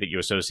pathology that you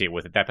associate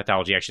with it. That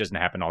pathology actually doesn't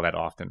happen all that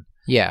often.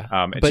 Yeah.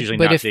 It's usually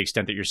not to the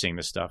extent that you're seeing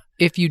this stuff.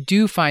 If you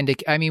do find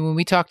it, I mean, when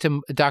we talked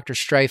to Dr.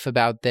 Strife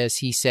about this,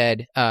 he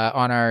said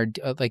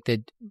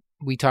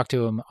we talked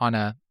to him on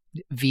a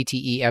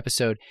VTE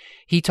episode,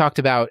 he talked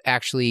about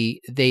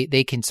actually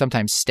they can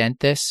sometimes stent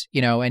this,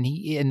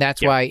 and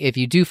that's why if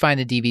you do find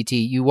the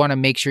DVT, you want to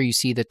make sure you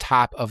see the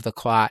top of the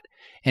clot.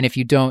 And if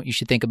you don't, you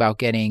should think about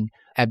getting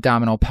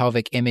abdominal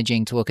pelvic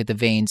imaging to look at the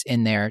veins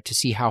in there to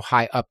see how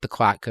high up the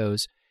clot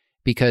goes,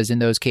 because in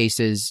those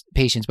cases,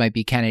 patients might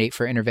be candidate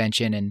for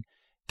intervention and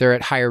they're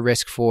at higher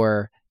risk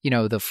for, the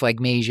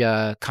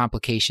phlegmasia,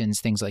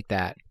 complications, things like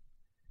that.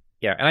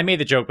 Yeah, and I made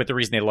the joke, but the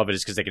reason they love it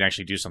is because they can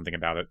actually do something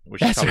about it,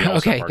 which is probably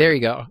also okay. There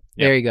you go.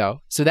 Yeah. There you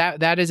go. So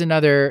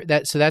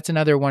that's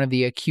another one of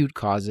the acute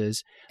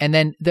causes, and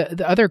then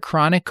the other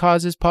chronic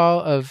causes,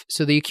 Paul.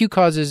 So the acute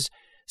causes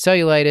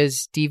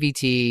cellulitis,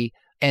 DVT,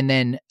 and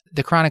then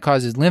the chronic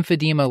causes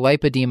lymphedema,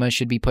 lipedema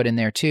should be put in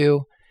there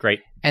too.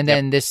 Great. And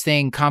then this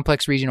thing,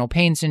 complex regional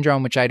pain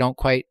syndrome, which I don't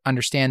quite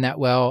understand that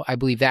well. I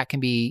believe that can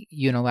be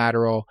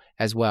unilateral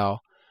as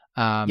well.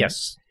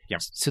 Yes. Yeah.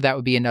 So that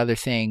would be another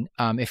thing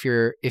if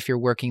you're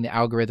working the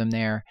algorithm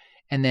there.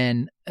 And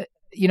then,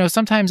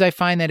 sometimes I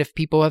find that if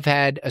people have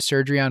had a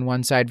surgery on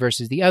one side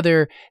versus the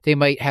other, they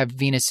might have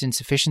venous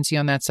insufficiency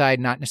on that side,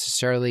 not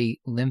necessarily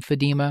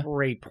lymphedema.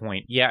 Great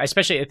point. Yeah,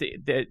 especially at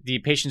the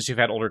patients who've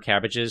had older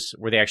CABGs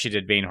where they actually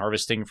did vein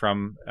harvesting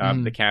from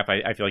the calf.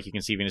 I feel like you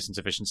can see venous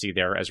insufficiency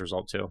there as a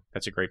result too.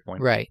 That's a great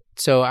point. Right.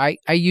 So I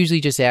usually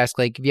just ask,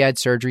 like, if you had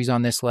surgeries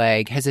on this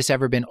leg, has this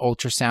ever been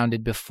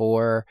ultrasounded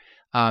before?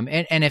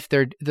 And if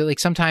they're like,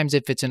 sometimes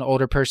if it's an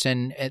older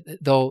person,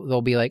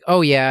 they'll be like,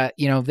 oh yeah,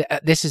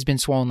 this has been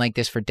swollen like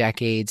this for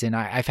decades, and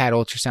I've had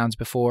ultrasounds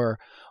before,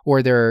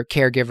 or their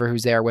caregiver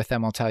who's there with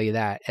them will tell you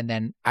that, and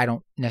then I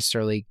don't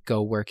necessarily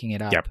go working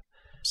it up. Yep.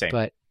 Same.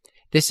 But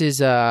this is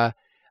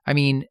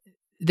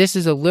this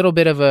is a little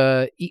bit of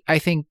I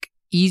think,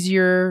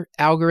 easier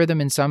algorithm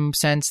in some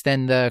sense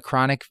than the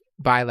chronic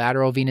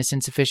bilateral venous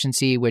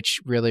insufficiency,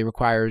 which really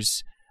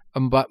requires a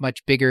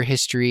much bigger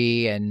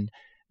history and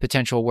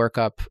potential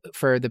workup.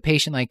 For the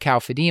patient like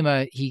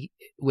calfedema,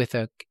 with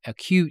a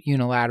acute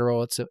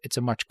unilateral, it's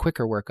a much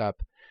quicker workup,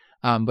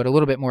 but a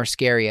little bit more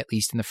scary, at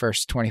least in the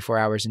first 24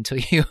 hours until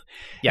you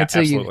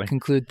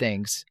conclude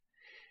things.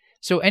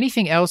 So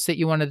anything else that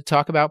you wanted to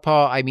talk about,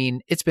 Paul? I mean,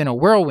 it's been a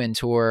whirlwind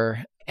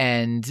tour,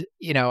 and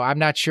I'm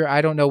not sure.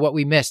 I don't know what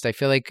we missed. I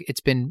feel like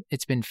it's been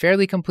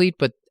fairly complete,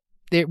 but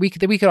we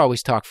could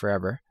always talk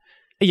forever.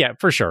 Yeah,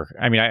 for sure.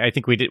 I mean, I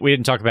think we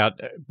didn't talk about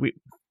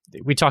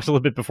we talked a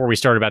little bit before we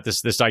started about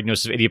this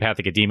diagnosis of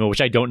idiopathic edema,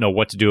 which I don't know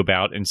what to do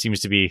about, and seems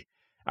to be.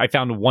 I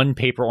found one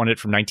paper on it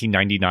from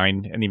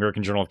 1999 in the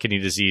American Journal of Kidney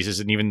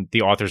Diseases, and even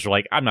the authors were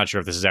like, "I'm not sure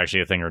if this is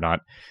actually a thing or not."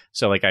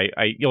 So, like,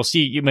 you'll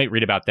see, you might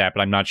read about that, but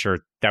I'm not sure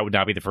that would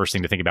not be the first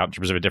thing to think about in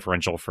terms of a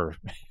differential for.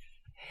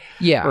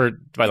 Or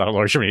bilateral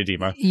lower extremity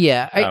edema.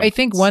 Yeah, I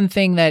think one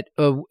thing that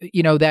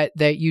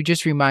that you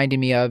just reminded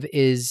me of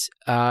is,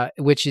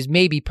 which is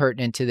maybe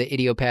pertinent to the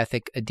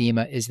idiopathic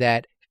edema, is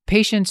that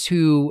patients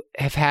who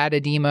have had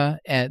edema,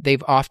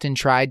 they've often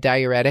tried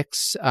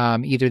diuretics.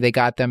 Either they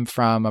got them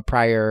from a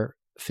prior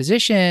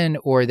physician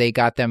or they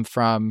got them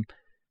from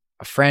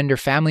a friend or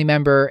family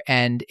member.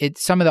 And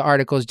some of the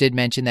articles did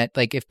mention that,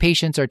 like, if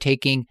patients are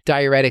taking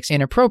diuretics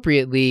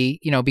inappropriately,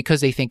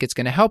 because they think it's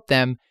going to help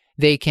them,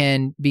 they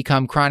can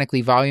become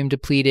chronically volume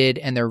depleted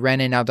and their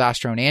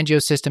renin-aldosterone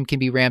angio system can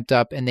be ramped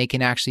up, and they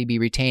can actually be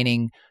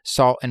retaining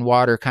salt and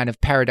water kind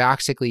of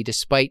paradoxically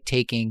despite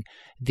taking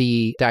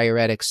the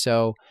diuretics.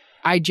 So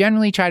I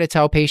generally try to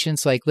tell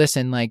patients, like,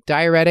 listen, like,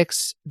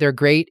 diuretics, they're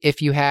great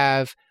if you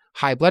have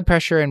high blood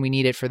pressure and we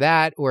need it for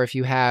that, or if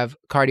you have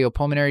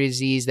cardiopulmonary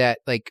disease that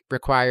like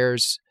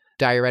requires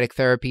diuretic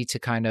therapy to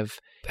kind of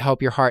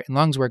help your heart and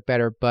lungs work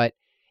better. But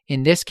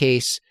in this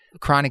case,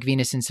 chronic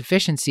venous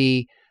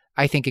insufficiency,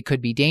 I think it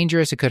could be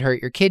dangerous. It could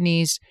hurt your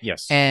kidneys.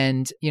 Yes.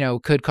 And,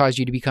 could cause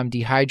you to become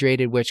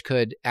dehydrated, which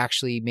could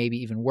actually maybe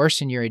even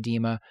worsen your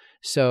edema.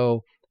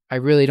 So I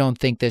really don't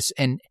think this.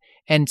 And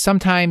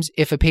sometimes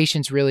if a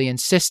patient's really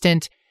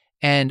insistent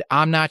and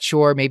I'm not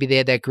sure, maybe they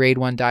had that grade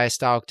 1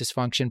 diastolic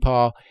dysfunction,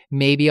 Paul,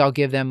 maybe I'll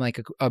give them like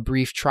a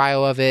brief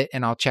trial of it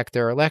and I'll check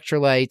their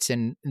electrolytes,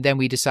 and then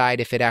we decide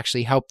if it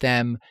actually helped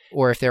them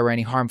or if there were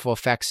any harmful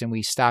effects and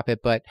we stop it.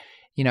 But,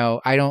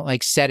 I don't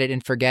like set it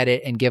and forget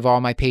it and give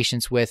all my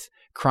patients with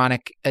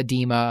chronic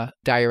edema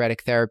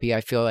diuretic therapy.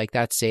 I feel like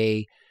that's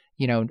we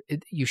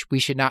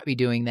should not be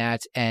doing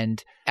that.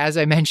 And as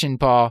I mentioned,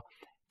 Paul,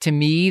 to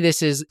me,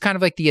 this is kind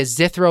of like the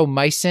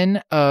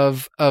azithromycin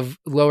of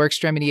lower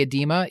extremity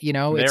edema.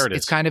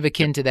 It's kind of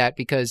akin to that,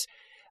 because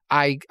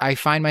I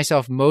find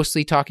myself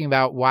mostly talking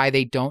about why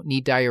they don't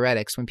need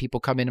diuretics when people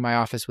come into my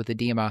office with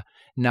edema,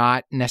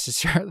 not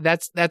necessarily.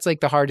 That's like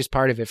the hardest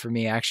part of it for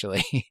me,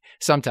 actually,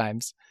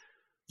 sometimes.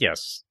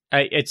 Yes,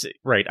 it's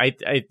right. I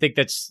think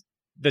that's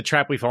the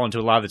trap we fall into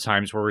a lot of the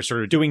times, where we're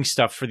sort of doing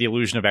stuff for the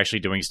illusion of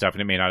actually doing stuff,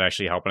 and it may not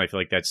actually help. And I feel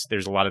like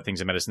there's a lot of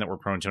things in medicine that we're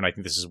prone to, and I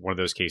think this is one of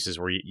those cases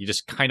where you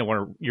just kind of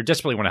you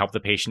desperately want to help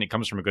the patient. It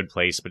comes from a good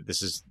place, but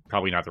this is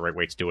probably not the right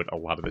way to do it a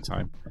lot of the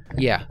time.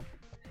 Yeah.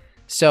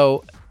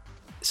 So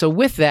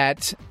with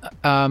that,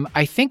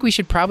 I think we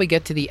should probably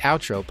get to the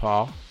outro,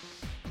 Paul.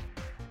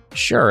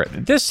 Sure.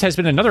 This has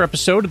been another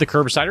episode of the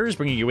Curbsiders,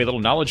 bringing you a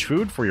little knowledge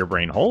food for your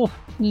brain hole.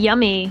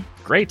 Yummy.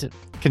 Great.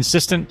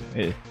 Consistent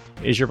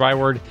is your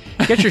byword.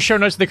 Get your show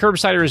notes at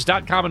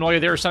thecurbsiders.com, and while you're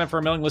there, sign up for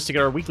our mailing list to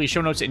get our weekly show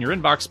notes in your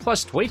inbox.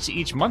 Plus, twice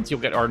each month, you'll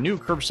get our new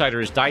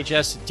Curbsiders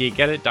Digest. Do you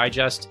get it?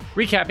 Digest.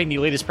 Recapping the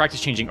latest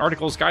practice-changing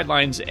articles,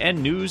 guidelines,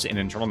 and news in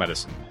internal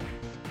medicine.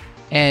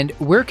 And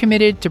we're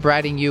committed to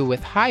providing you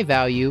with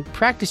high-value,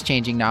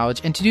 practice-changing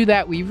knowledge. And to do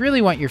that, we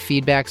really want your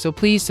feedback. So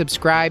please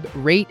subscribe,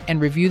 rate, and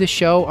review the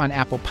show on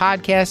Apple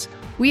Podcasts.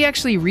 We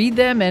actually read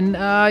them, and,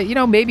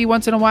 maybe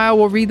once in a while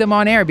we'll read them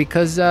on air,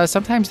 because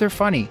sometimes they're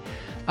funny.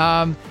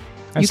 And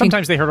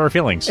sometimes they hurt our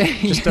feelings.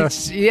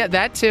 Yeah,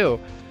 that too.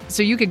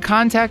 So you can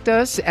contact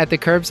us at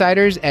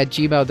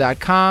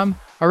thecurbsiders@gmail.com.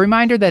 A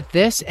reminder that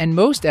this and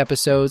most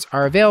episodes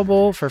are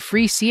available for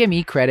free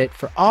CME credit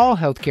for all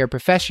healthcare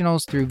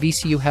professionals through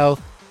VCU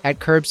Health at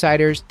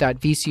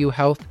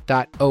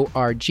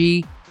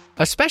curbsiders.vcuhealth.org.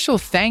 A special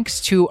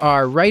thanks to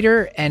our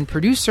writer and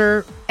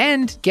producer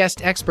and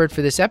guest expert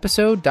for this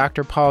episode,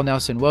 Dr. Paul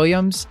Nelson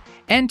Williams,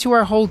 and to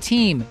our whole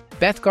team.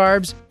 Beth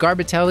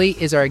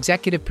Garbatelli is our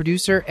executive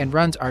producer and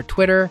runs our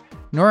Twitter.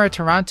 Nora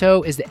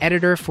Taranto is the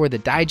editor for The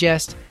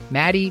Digest.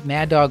 Maddie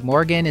Mad Dog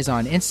Morgan is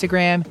on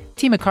Instagram.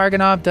 Tima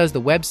Karganov does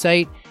the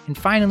website. And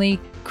finally,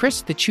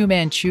 Chris the Chew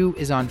Man Chew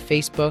is on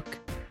Facebook.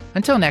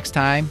 Until next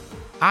time,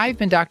 I've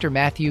been Dr.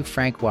 Matthew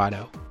Frank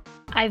Watto.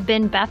 I've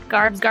been Beth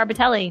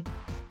Garbatelli.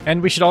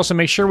 And we should also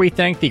make sure we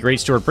thank the great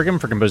Stuart Brigham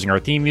for composing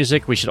our theme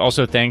music. We should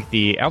also thank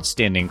the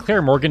outstanding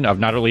Claire Morgan of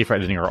Not Early for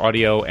editing our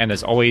audio. And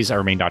as always, I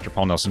remain Dr.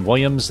 Paul Nelson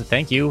Williams.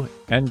 Thank you,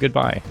 and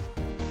goodbye.